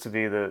was supposed to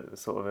be the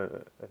sort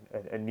of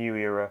a new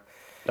era.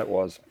 That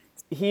was.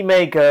 He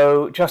may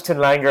go. Justin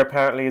Langer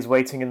apparently is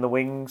waiting in the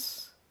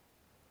wings.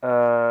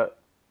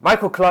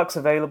 Michael Clark's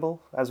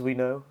available, as we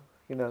know.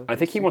 I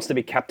think he wants to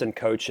be captain,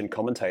 coach, and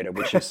commentator,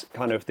 which is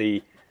kind of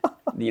the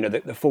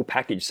full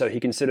package. So he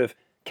can sort of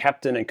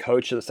captain and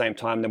coach at the same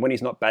time. Then when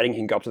he's not batting, he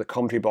can go up to the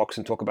commentary box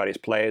and talk about his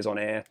players on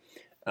air.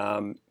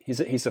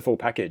 He's the full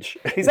package.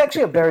 He's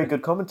actually a very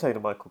good commentator,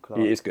 Michael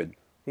Clark. He is good.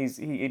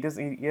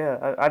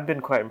 I've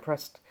been quite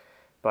impressed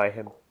by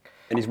him.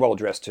 And he's well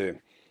dressed too.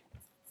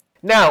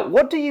 Now,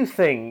 what do you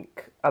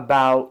think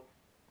about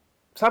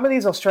some of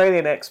these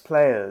Australian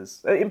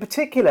ex-players? In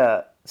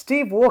particular,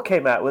 Steve Waugh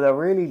came out with a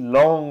really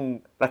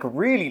long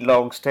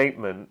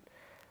statement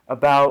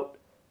about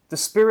the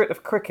spirit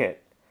of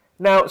cricket.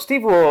 Now,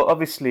 Steve Waugh,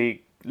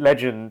 obviously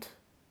legend,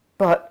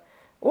 but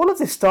all of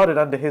this started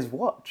under his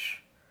watch.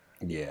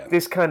 Yeah.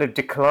 This kind of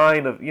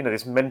decline of,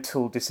 this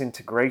mental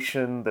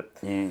disintegration,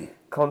 the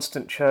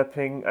constant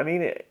chirping. I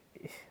mean,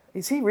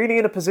 is he really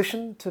in a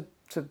position to?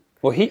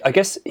 Well, I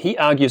guess he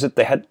argues that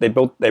they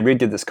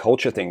redid this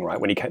culture thing, right,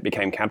 when he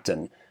became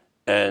captain,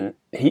 and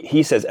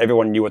he says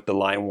everyone knew what the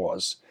line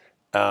was,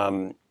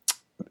 and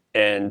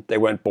they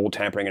weren't ball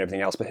tampering and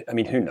everything else. But I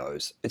mean, who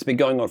knows? It's been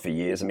going on for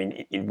years. I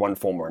mean, in one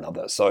form or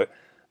another. So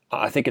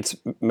I think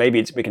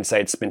we can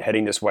say it's been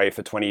heading this way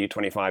for 20,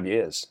 25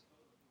 years,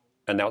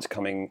 and now it's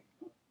coming.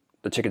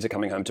 The chickens are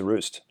coming home to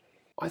roost.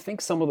 I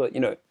think some of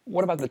the,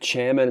 what about the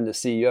chairman and the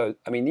CEO?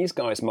 I mean, these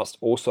guys must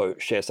also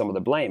share some of the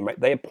blame, right?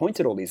 They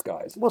appointed all these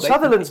guys. Well,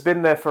 Sutherland's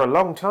been there for a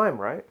long time,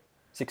 right?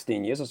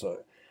 16 years or so.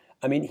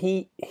 I mean,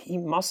 he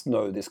must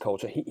know this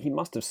culture. He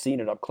must have seen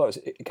it up close.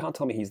 You can't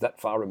tell me he's that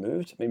far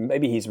removed. I mean,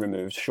 maybe he's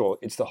removed. Sure,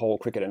 it's the whole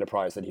cricket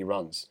enterprise that he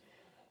runs.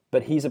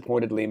 But he's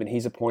appointed Lehmann.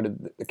 He's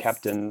appointed the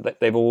captain.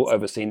 They've all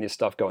overseen this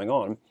stuff going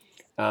on.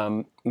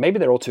 Maybe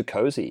they're all too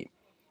cozy.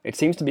 It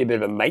seems to be a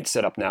bit of a mate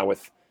setup now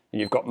with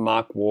you've got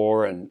Mark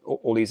Waugh and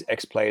all these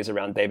ex-players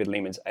around David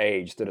Lehman's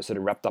age that are sort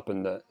of wrapped up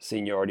in the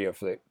seniority of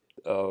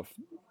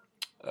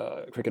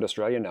Cricket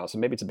Australia now. So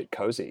maybe it's a bit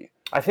cozy.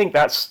 I think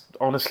that's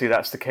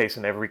the case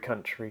in every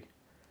country.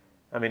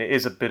 I mean, it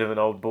is a bit of an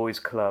old boys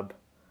club,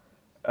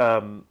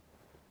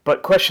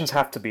 but questions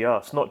have to be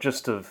asked, not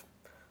just of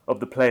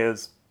the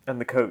players and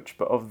the coach,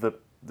 but of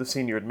the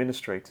senior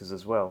administrators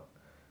as well.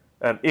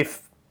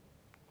 If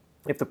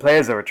the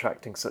players are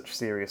attracting such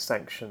serious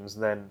sanctions,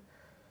 then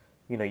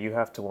you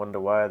have to wonder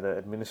why the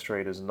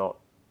administrators not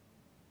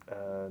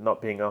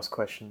being asked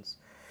questions.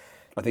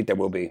 I think there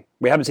will be.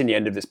 We haven't seen the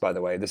end of this, by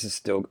the way. This is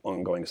still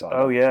ongoing saga.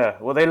 Oh yeah,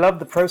 well they love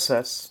the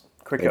process.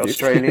 Cricket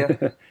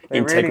Australia,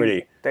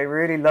 integrity. They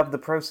really love the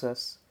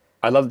process.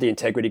 I love the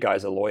integrity guy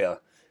as a lawyer.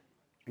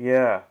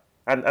 Yeah,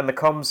 and the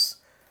comms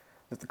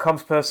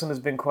person has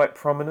been quite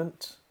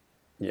prominent.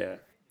 Yeah.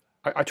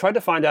 I tried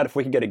to find out if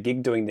we could get a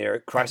gig doing their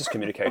crisis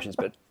communications,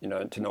 but,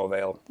 to no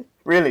avail.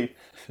 Really?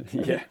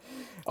 Yeah.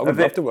 I would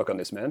love to work on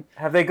this, man.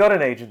 Have they got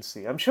an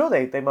agency? I'm sure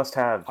they must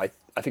have. I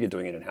think they're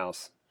doing it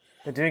in-house.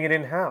 They're doing it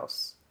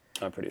in-house?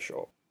 I'm pretty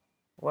sure.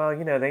 Well,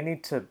 they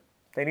need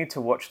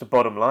to watch the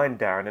bottom line,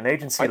 Darren. An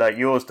agency like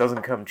yours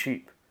doesn't come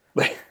cheap.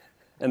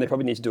 And they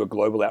probably need to do a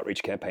global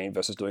outreach campaign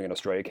versus doing an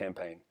Australia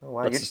campaign. Oh,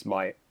 wow. That's just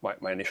my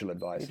initial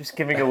advice. You're just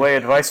giving away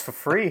advice for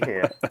free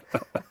here.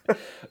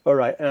 All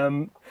right.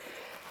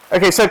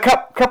 Okay, so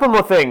couple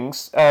more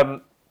things.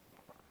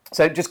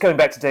 So just going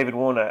back to David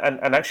Warner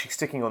and actually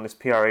sticking on this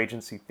PR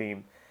agency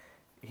theme,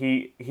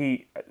 he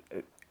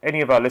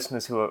any of our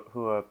listeners who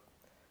are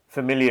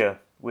familiar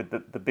with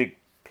the big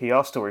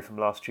PR story from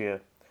last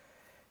year,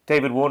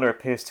 David Warner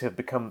appears to have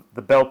become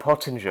the Bell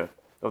Pottinger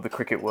of the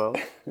cricket world.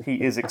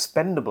 He is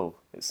expendable,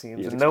 it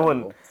seems, and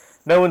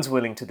no one's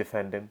willing to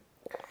defend him.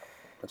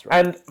 That's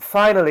right. And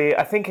finally,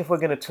 I think if we're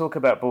going to talk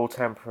about ball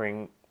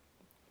tampering,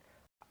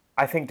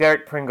 I think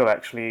Derek Pringle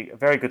actually, a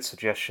very good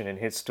suggestion in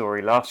his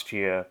story last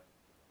year.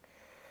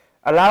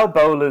 Allow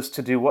bowlers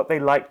to do what they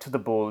like to the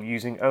ball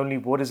using only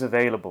what is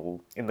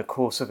available in the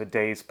course of a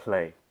day's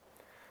play.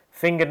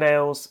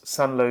 Fingernails,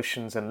 sun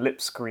lotions and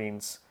lip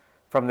screens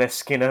from their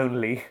skin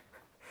only,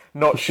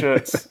 not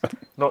shirts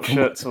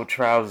or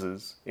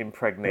trousers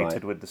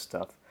impregnated with the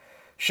stuff.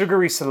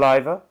 Sugary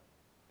saliva.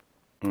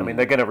 I mean,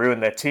 they're going to ruin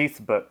their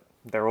teeth, but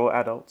they're all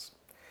adults.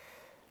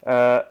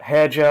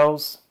 Hair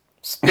gels,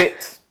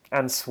 spit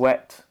and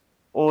sweat,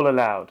 all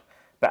allowed.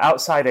 But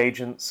outside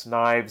agents,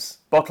 knives,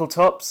 bottle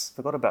tops,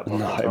 forgot about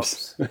bottle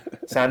tops,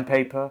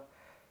 sandpaper,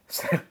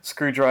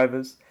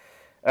 screwdrivers,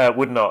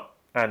 would not,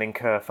 and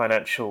incur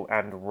financial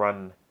and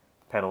run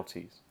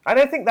penalties. I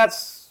don't think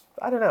that's,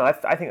 I don't know,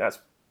 I think that's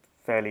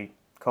fairly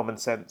common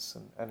sense.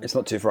 And it's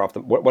not too far off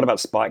them. What about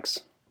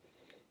spikes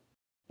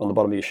on the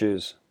bottom of your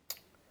shoes?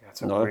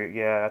 That's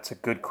a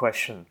good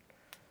question.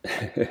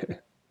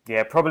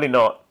 Yeah, probably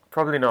not.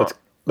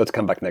 Let's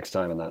come back next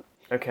time on that.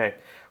 Okay.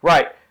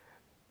 Right.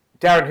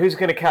 Darren, who's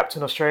going to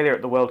captain Australia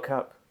at the World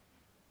Cup?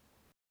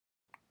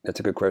 That's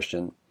a good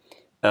question.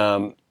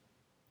 Well,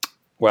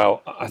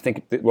 I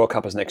think the World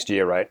Cup is next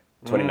year, right?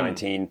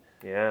 2019.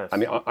 Yes. I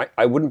mean,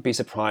 I wouldn't be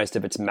surprised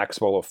if it's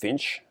Maxwell or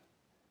Finch.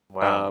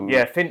 Wow.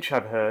 Finch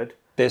I've heard.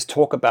 There's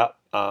talk about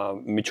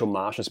Mitchell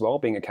Marsh as well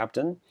being a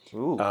captain.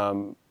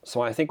 Ooh.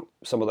 So I think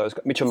some of those...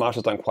 Mitchell Marsh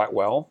has done quite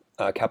well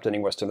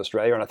captaining Western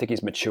Australia, and I think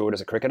he's matured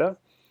as a cricketer.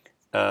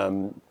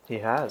 He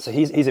has. So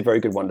he's a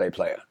very good one-day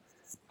player.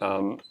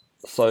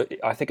 So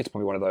I think it's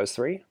probably one of those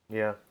three.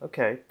 Yeah,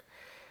 okay.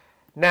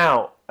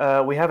 Now,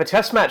 we have a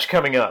test match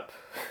coming up.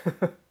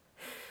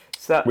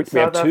 We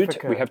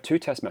have two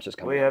test matches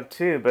coming up. We have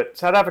two, but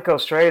South Africa,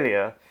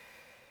 Australia,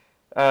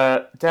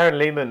 Darren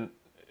Lehmann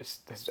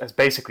has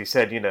basically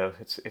said,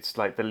 it's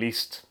like the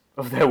least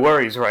of their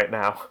worries right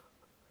now,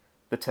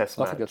 the test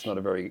match. I think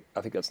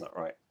that's not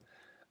right.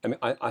 I mean,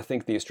 I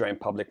think the Australian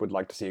public would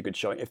like to see a good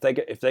showing. If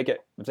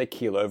they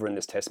keel over in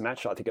this test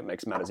match, I think it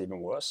makes matters even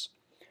worse.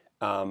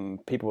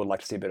 People would like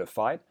to see a bit of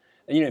fight.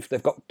 And, if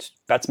they've got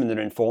batsmen that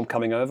are in form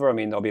coming over, I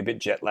mean, they'll be a bit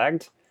jet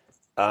lagged.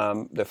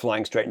 They're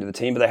flying straight into the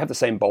team, but they have the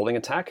same bowling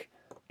attack.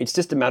 It's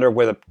just a matter of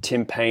whether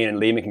Tim Payne and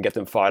Lehmann can get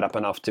them fired up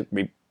enough to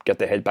get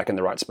their head back in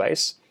the right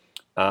space.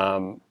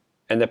 And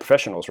they're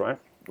professionals, right?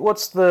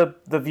 What's the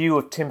view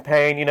of Tim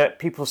Payne?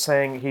 People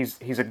saying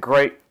he's a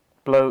great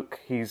bloke.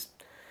 He's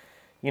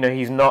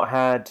not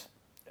had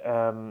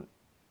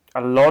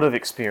a lot of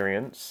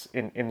experience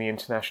in the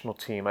international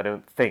team, I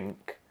don't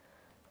think.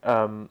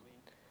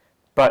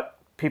 But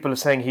people are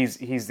saying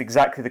he's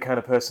exactly the kind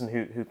of person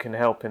who can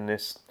help in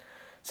this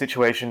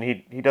situation.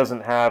 He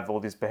doesn't have all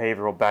this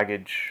behavioural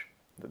baggage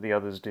that the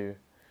others do.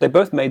 They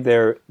both made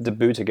their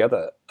debut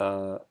together,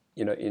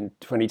 in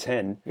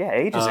 2010. Yeah,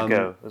 ages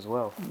ago as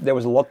well. There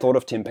was a lot thought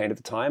of Tim Payne at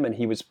the time, and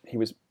he was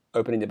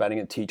opening the batting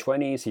at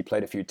T20s. He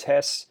played a few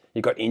tests.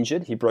 He got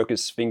injured. He broke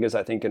his fingers,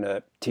 I think, in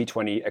a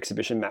T20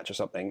 exhibition match or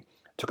something.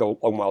 Took a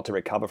long while to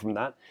recover from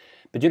that.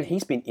 But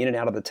he's been in and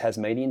out of the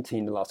Tasmanian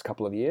team the last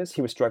couple of years.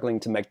 He was struggling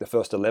to make the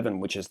first 11,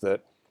 which is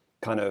the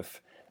kind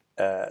of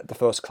the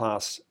first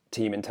class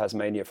team in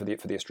Tasmania for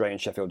the Australian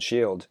Sheffield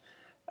Shield.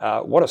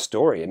 What a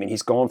story! I mean,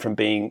 he's gone from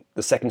being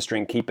the second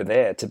string keeper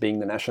there to being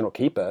the national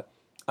keeper,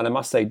 and I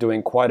must say,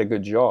 doing quite a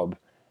good job.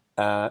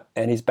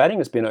 And his batting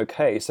has been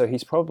okay, so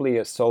he's probably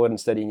a solid and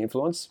steadying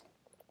influence.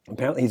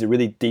 Apparently, he's a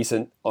really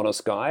decent,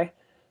 honest guy.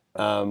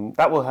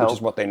 That will help. Which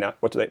is what they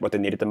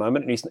need at the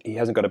moment. And he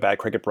hasn't got a bad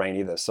cricket brain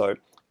either. So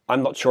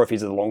I'm not sure if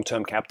he's a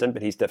long-term captain,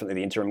 but he's definitely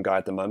the interim guy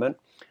at the moment.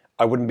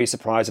 I wouldn't be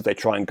surprised if they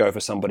try and go for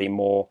somebody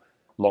more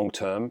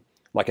long-term,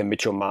 like a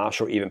Mitchell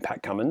Marsh or even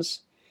Pat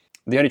Cummins.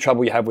 The only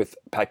trouble you have with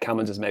Pat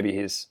Cummins is maybe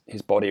his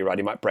body, right?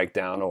 He might break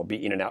down or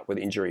be in and out with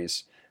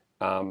injuries.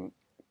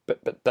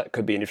 But that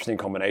could be an interesting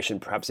combination,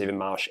 perhaps even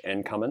Marsh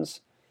and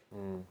Cummins.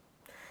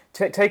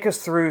 Take us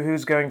through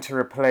who's going to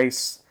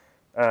replace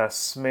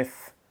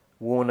Smith,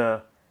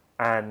 Warner,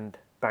 and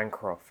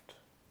Bancroft.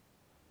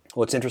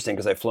 Well, it's interesting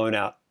because they've flown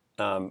out.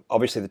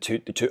 Obviously, the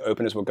two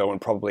openers will go on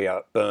probably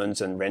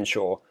Burns and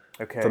Renshaw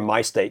from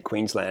my state,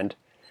 Queensland.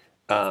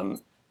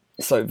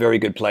 So very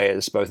good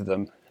players, both of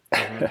them.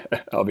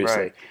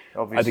 Obviously. Right.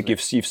 Obviously, I think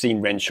you've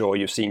seen Renshaw,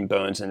 you've seen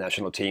Burns in the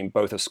national team.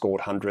 Both have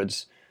scored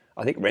hundreds.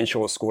 I think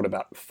Renshaw has scored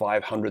about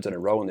 500s in a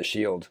row in the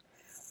Shield.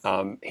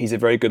 He's a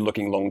very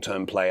good-looking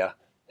long-term player.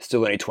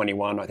 Still only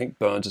 21. I think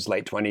Burns is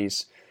late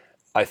 20s.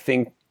 I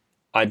think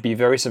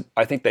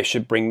they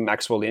should bring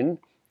Maxwell in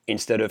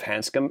instead of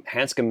Hanscom.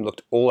 Hanscom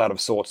looked all out of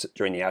sorts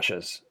during the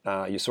Ashes.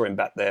 You saw him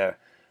bat there.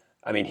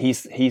 I mean,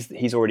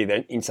 he's already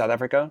there in South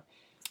Africa.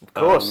 Of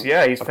course,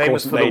 he's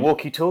famous for the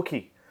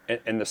walkie-talkie.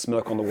 And the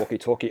smirk on the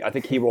walkie-talkie. I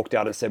think he walked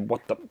out and said,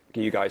 "What the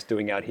are you guys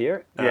doing out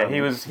here?" Yeah,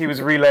 he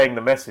was relaying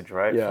the message,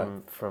 right? Yeah.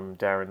 From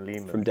Darren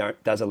Lehman. From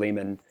Dazza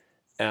Lehman.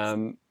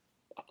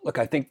 Look,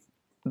 I think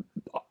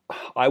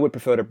I would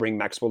prefer to bring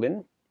Maxwell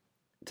in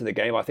to the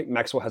game. I think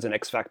Maxwell has an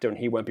X factor and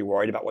he won't be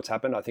worried about what's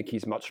happened. I think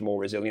he's much more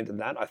resilient than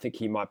that. I think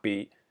he might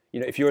be,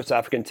 if you're a South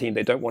African team,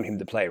 they don't want him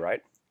to play,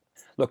 right?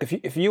 Look,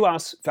 if you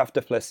ask Faf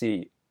du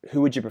Plessis,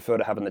 who would you prefer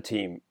to have on the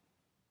team,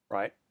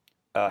 right?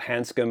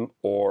 Hanscom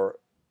or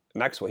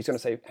Maxwell? He's going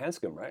to say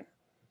Hanscom, right?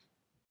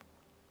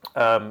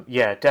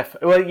 Yeah,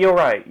 definitely. Well, you're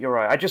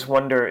right. I just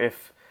wonder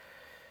if,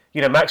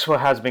 Maxwell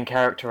has been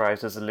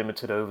characterized as a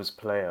limited overs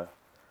player.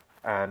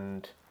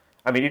 And,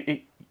 I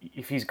mean,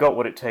 if he's got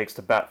what it takes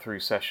to bat through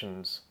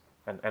sessions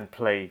and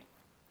play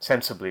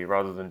sensibly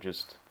rather than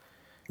just...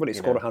 Well, he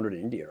scored 100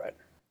 in India, right?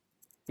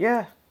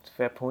 Yeah, it's a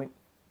fair point.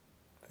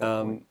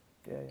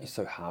 Yeah. He's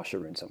so harsh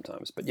around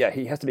sometimes. But yeah,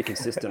 he has to be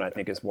consistent, I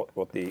think, is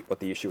what the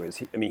issue is.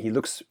 He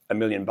looks $1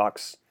 million.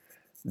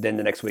 Then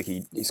the next week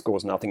he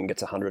scores nothing and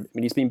gets 100. I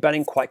mean, he's been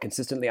batting quite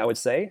consistently, I would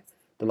say,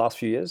 the last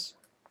few years.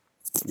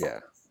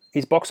 Yeah.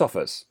 He's box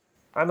office.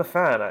 I'm a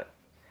fan.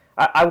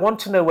 I want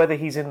to know whether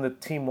he's in the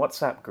team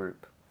WhatsApp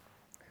group.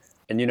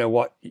 And you know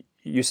what?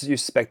 You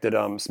suspect that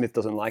Smith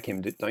doesn't like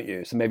him, don't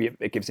you? So maybe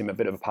it gives him a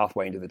bit of a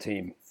pathway into the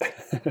team.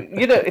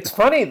 It's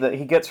funny that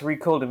he gets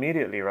recalled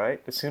immediately,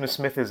 right? As soon as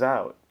Smith is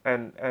out.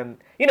 And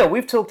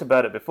we've talked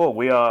about it before.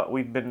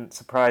 We've been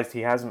surprised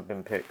he hasn't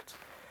been picked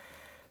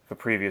for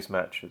previous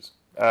matches.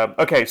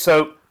 Okay,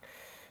 so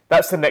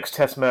that's the next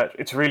test match.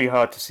 It's really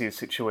hard to see a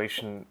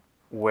situation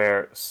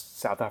where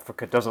South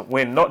Africa doesn't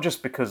win, not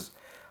just because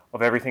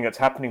of everything that's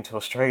happening to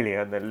Australia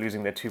and they're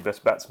losing their two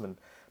best batsmen,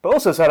 but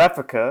also South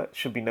Africa,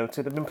 should be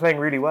noted, have been playing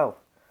really well.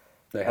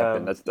 They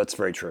have been. That's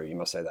very true. You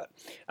must say that.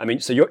 I mean,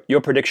 so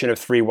your prediction of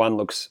 3-1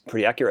 looks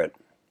pretty accurate,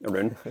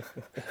 Arun.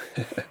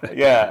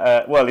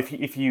 Yeah. Well, if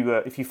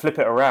you flip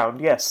it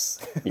around,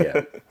 yes.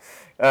 Yeah.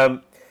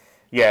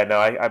 Yeah. No,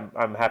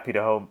 I'm happy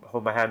to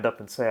hold my hand up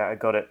and say I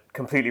got it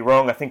completely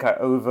wrong. I think I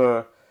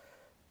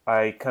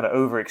kind of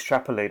over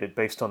extrapolated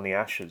based on the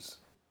Ashes.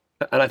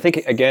 And I think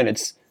again,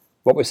 it's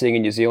what we're seeing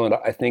in New Zealand.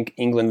 I think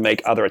England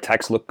make other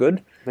attacks look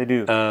good. They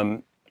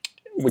do.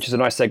 Which is a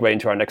nice segue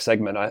into our next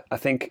segment. I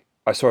think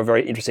I saw a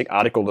very interesting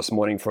article this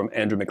morning from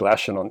Andrew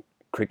McGlashan on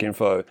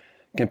Cricinfo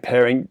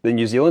comparing the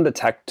New Zealand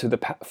attack to the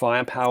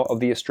firepower of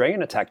the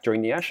Australian attack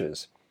during the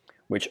Ashes,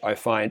 which I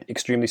find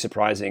extremely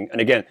surprising. And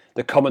again,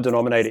 the common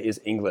denominator is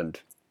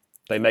England.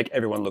 They make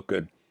everyone look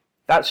good.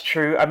 That's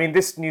true. I mean,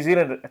 this New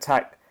Zealand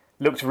attack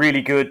looked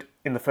really good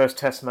in the first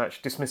Test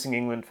match, dismissing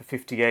England for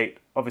 58.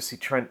 Obviously,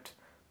 Trent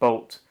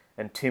Boult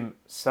and Tim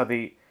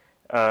Southey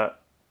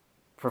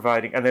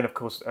providing, and then of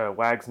course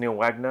Neil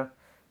Wagner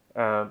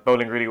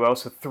bowling really well.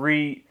 So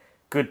 3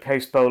 good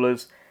pace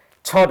bowlers.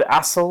 Todd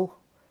Astle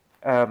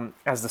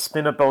as the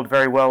spinner bowled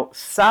very well.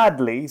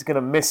 Sadly, he's going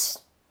to miss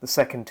the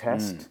second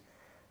Test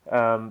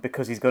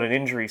because he's got an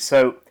injury.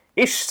 So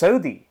Ish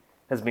Sodhi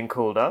has been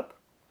called up.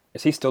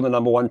 Is he still the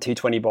number 1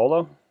 T20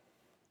 bowler?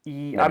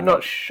 I'm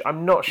not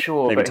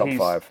sure. Maybe but top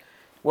 5.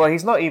 Well,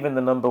 he's not even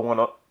the number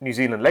 1 New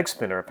Zealand leg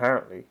spinner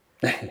apparently.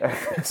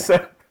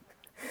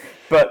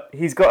 But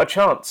he's got a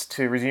chance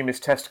to resume his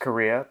Test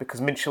career because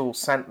Mitchell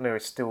Santner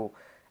is still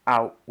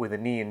out with a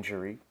knee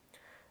injury.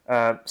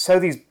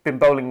 Sodhi's been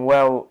bowling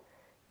well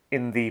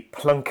in the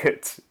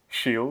Plunkett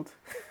Shield.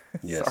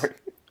 Yes, Sorry.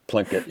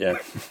 Plunkett, yeah.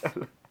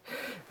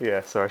 Yeah,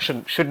 sorry.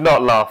 Should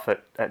not laugh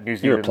at New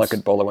Zealand's... You're a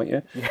Plunkett bowler, weren't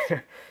you? Yeah,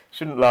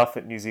 shouldn't laugh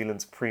at New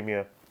Zealand's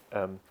premier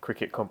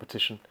cricket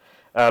competition.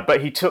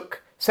 But he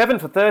took 7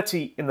 for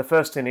 30 in the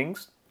first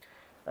innings,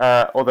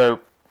 although,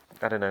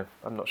 I don't know,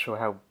 I'm not sure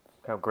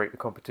how great the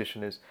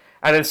competition is.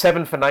 And then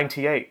 7 for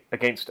 98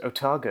 against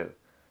Otago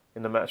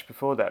in the match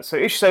before that. So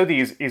Ish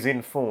Sodhi is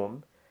in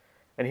form,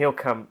 and he'll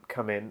come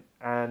in.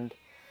 And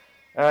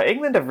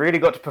England have really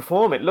got to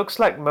perform. It looks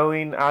like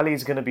Moeen Ali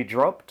is going to be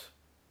dropped.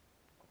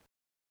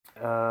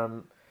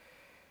 A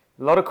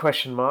lot of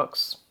question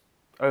marks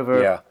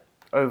over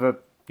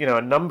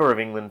a number of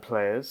England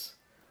players.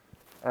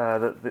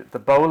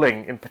 The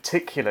bowling in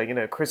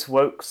particular, Chris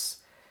Woakes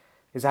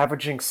is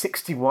averaging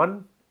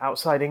 61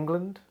 outside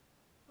England.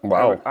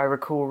 Wow. I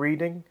recall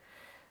reading.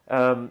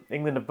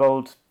 England have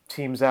bowled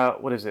teams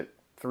out,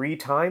 3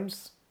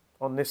 times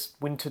on this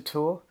winter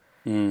tour.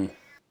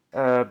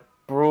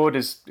 Broad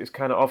is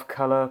kind of off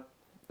colour.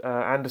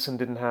 Anderson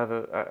didn't have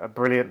a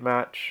brilliant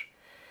match.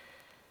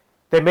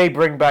 They may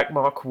bring back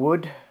Mark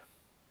Wood.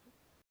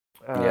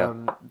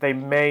 They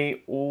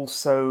may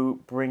also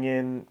bring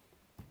in,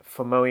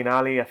 for Moeen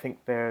Ali, I think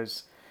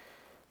there's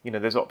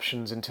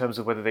options in terms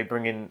of whether they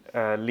bring in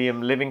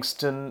Liam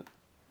Livingstone,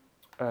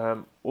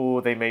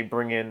 or they may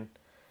bring in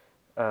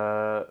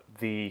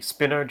the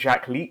spinner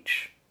Jack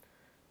Leach,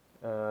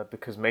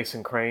 because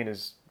Mason Crane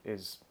has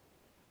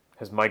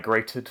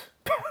migrated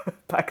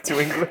back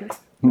to England.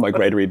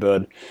 Migratory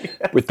bird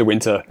with the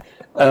winter.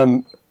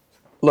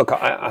 Look,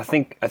 I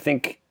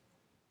think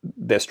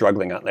they're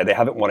struggling, aren't they? They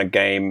haven't won a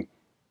game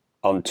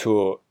on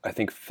tour, I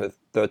think, for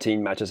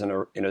 13 matches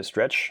in a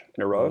stretch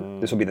in a row.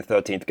 This will be the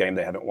 13th game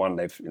they haven't won.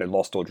 They've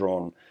lost or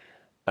drawn.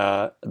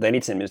 They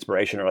need some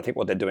inspiration, and I think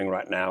what they're doing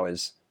right now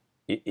is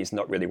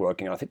not really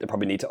working. I think they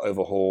probably need to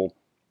overhaul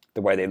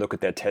the way they look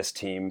at their test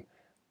team.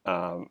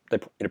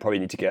 They probably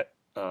need to get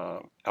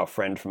our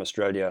friend from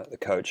Australia, the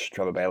coach,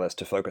 Trevor Bayliss,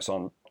 to focus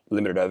on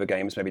limited over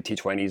games, maybe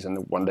T20s and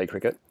the one-day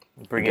cricket.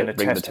 Bring in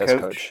the test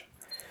coach.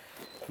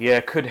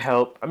 Yeah, could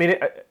help. I mean,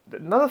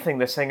 another thing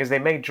they're saying is they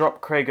may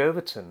drop Craig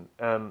Overton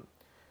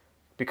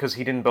because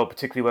he didn't bowl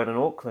particularly well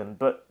in Auckland,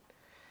 but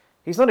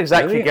he's not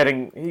exactly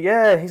getting...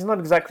 Yeah, he's not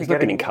exactly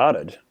getting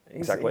carded.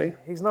 Exactly.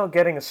 He's not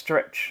getting a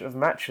stretch of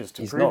matches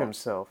to prove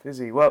himself, is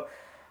he? Well,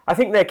 I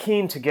think they're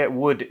keen to get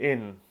Wood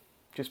in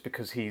just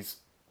because he's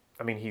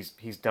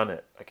done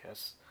it, I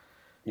guess.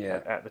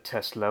 Yeah. At the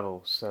test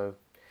level. So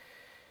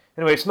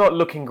anyway, it's not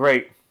looking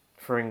great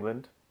for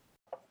England.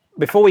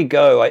 Before we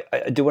go,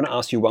 I do want to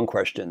ask you one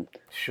question.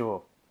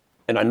 Sure.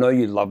 And I know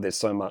you love this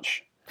so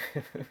much.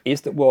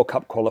 Is the World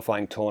Cup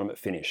qualifying tournament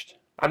finished?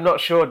 I'm not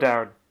sure,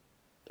 Darren.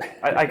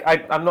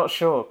 I'm not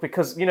sure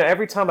because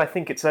every time I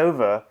think it's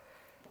over,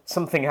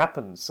 something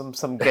happens.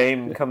 Some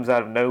game comes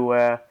out of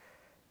nowhere.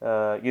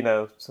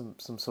 Some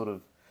sort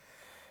of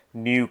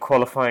new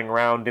qualifying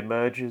round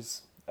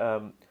emerges.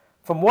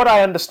 From what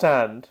I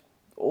understand,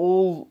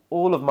 all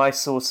of my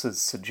sources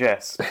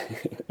suggest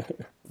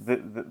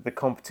that the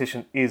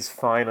competition is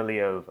finally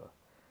over.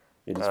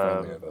 It is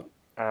finally over.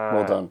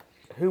 Well done.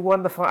 Who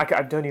won the final?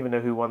 I don't even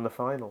know who won the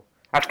final.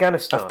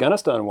 Afghanistan.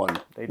 Afghanistan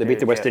won. They beat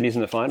the West Indies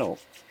in the final.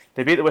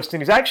 They beat the West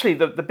Indies. Actually,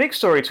 the big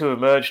story to have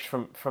emerged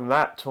from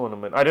that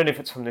tournament, I don't know if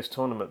it's from this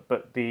tournament,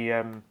 but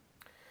the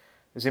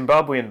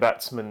Zimbabwean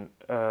batsman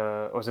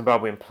or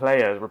Zimbabwean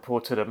player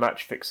reported a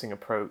match-fixing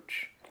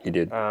approach. He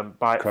did. From a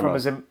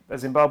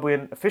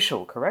Zimbabwean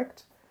official,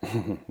 correct?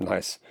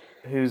 Nice.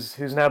 Who's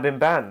now been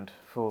banned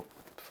for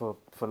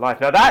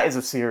life. Now that is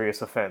a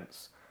serious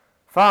offence,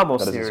 far more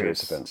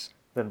serious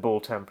than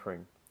ball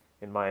tampering,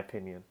 in my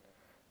opinion.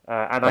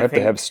 And I think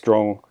they have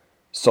strong,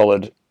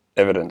 solid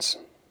evidence.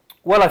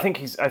 Well, I think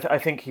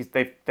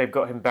they've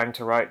got him banged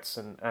to rights,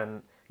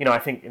 and I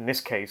think in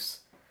this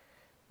case,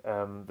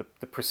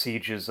 the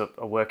procedures are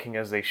working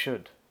as they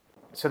should.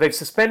 So they've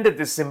suspended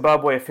this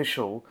Zimbabwe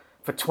official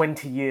for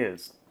 20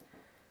 years.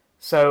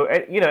 So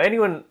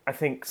anyone I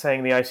think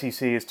saying the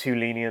ICC is too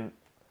lenient,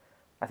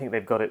 I think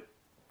they've got it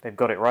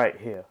right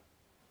here.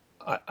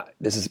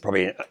 This is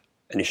probably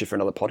an issue for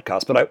another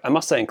podcast, but I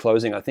must say in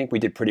closing, I think we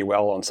did pretty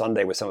well on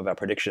Sunday with some of our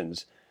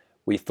predictions.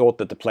 We thought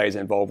that the players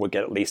involved would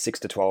get at least 6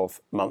 to 12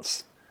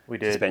 months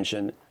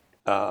suspension.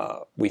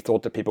 We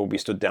thought that people would be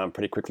stood down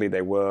pretty quickly.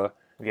 They were.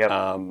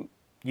 Yep.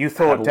 You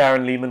thought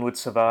Darren Lehmann would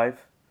survive?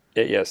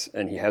 Yes,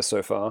 and he has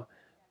so far.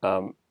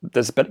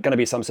 There's going to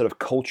be some sort of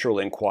cultural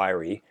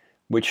inquiry,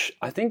 which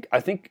I think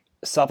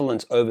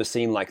Sutherland's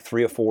overseen like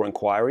 3 or 4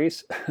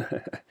 inquiries.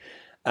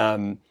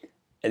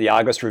 The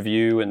Argus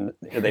review, and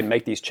they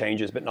make these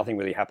changes, but nothing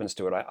really happens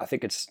to it. I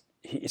think it's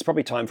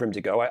probably time for him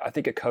to go. I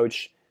think a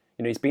coach,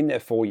 he's been there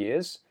 4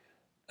 years,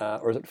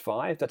 or is it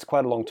 5? That's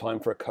quite a long time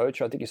for a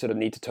coach. I think you sort of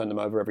need to turn them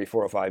over every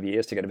 4 or 5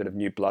 years to get a bit of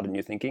new blood and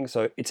new thinking.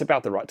 So it's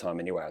about the right time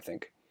anyway, I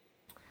think.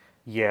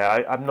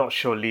 Yeah, I'm not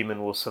sure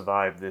Lehmann will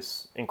survive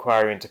this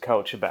inquiry into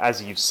culture, but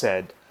as you've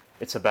said,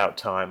 it's about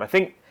time. I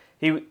think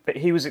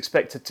he was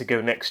expected to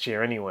go next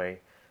year anyway.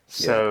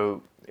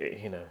 So,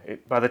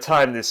 by the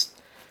time this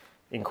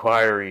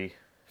inquiry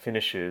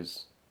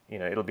finishes,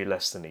 it'll be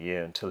less than a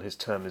year until his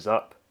term is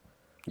up.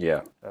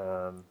 Yeah.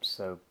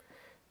 So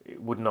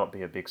it would not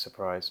be a big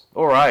surprise.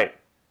 All right.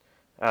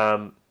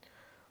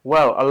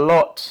 Well, a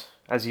lot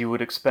as you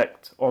would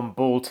expect, on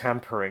ball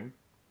tampering,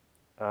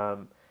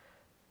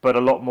 but a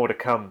lot more to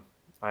come,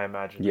 I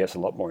imagine. Yes, a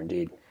lot more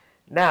indeed.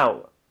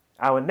 Now,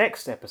 our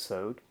next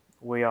episode,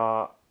 we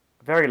are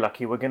very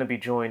lucky. We're going to be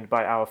joined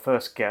by our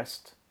first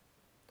guest,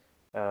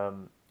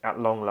 at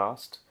long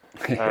last.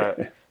 Uh,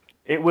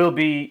 it will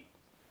be,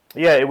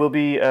 yeah, it will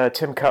be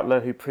Tim Cutler,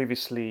 who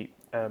previously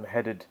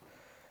headed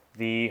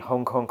the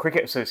Hong Kong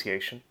Cricket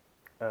Association,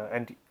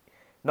 and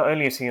not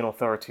only is he an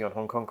authority on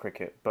Hong Kong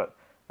cricket, but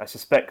I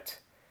suspect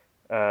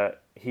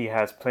he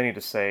has plenty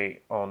to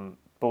say on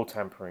ball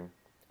tampering,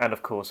 and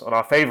of course on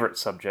our favourite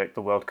subject,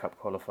 the World Cup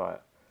qualifier.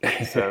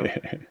 So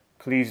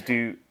please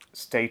do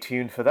stay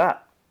tuned for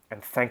that,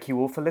 and thank you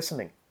all for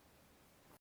listening.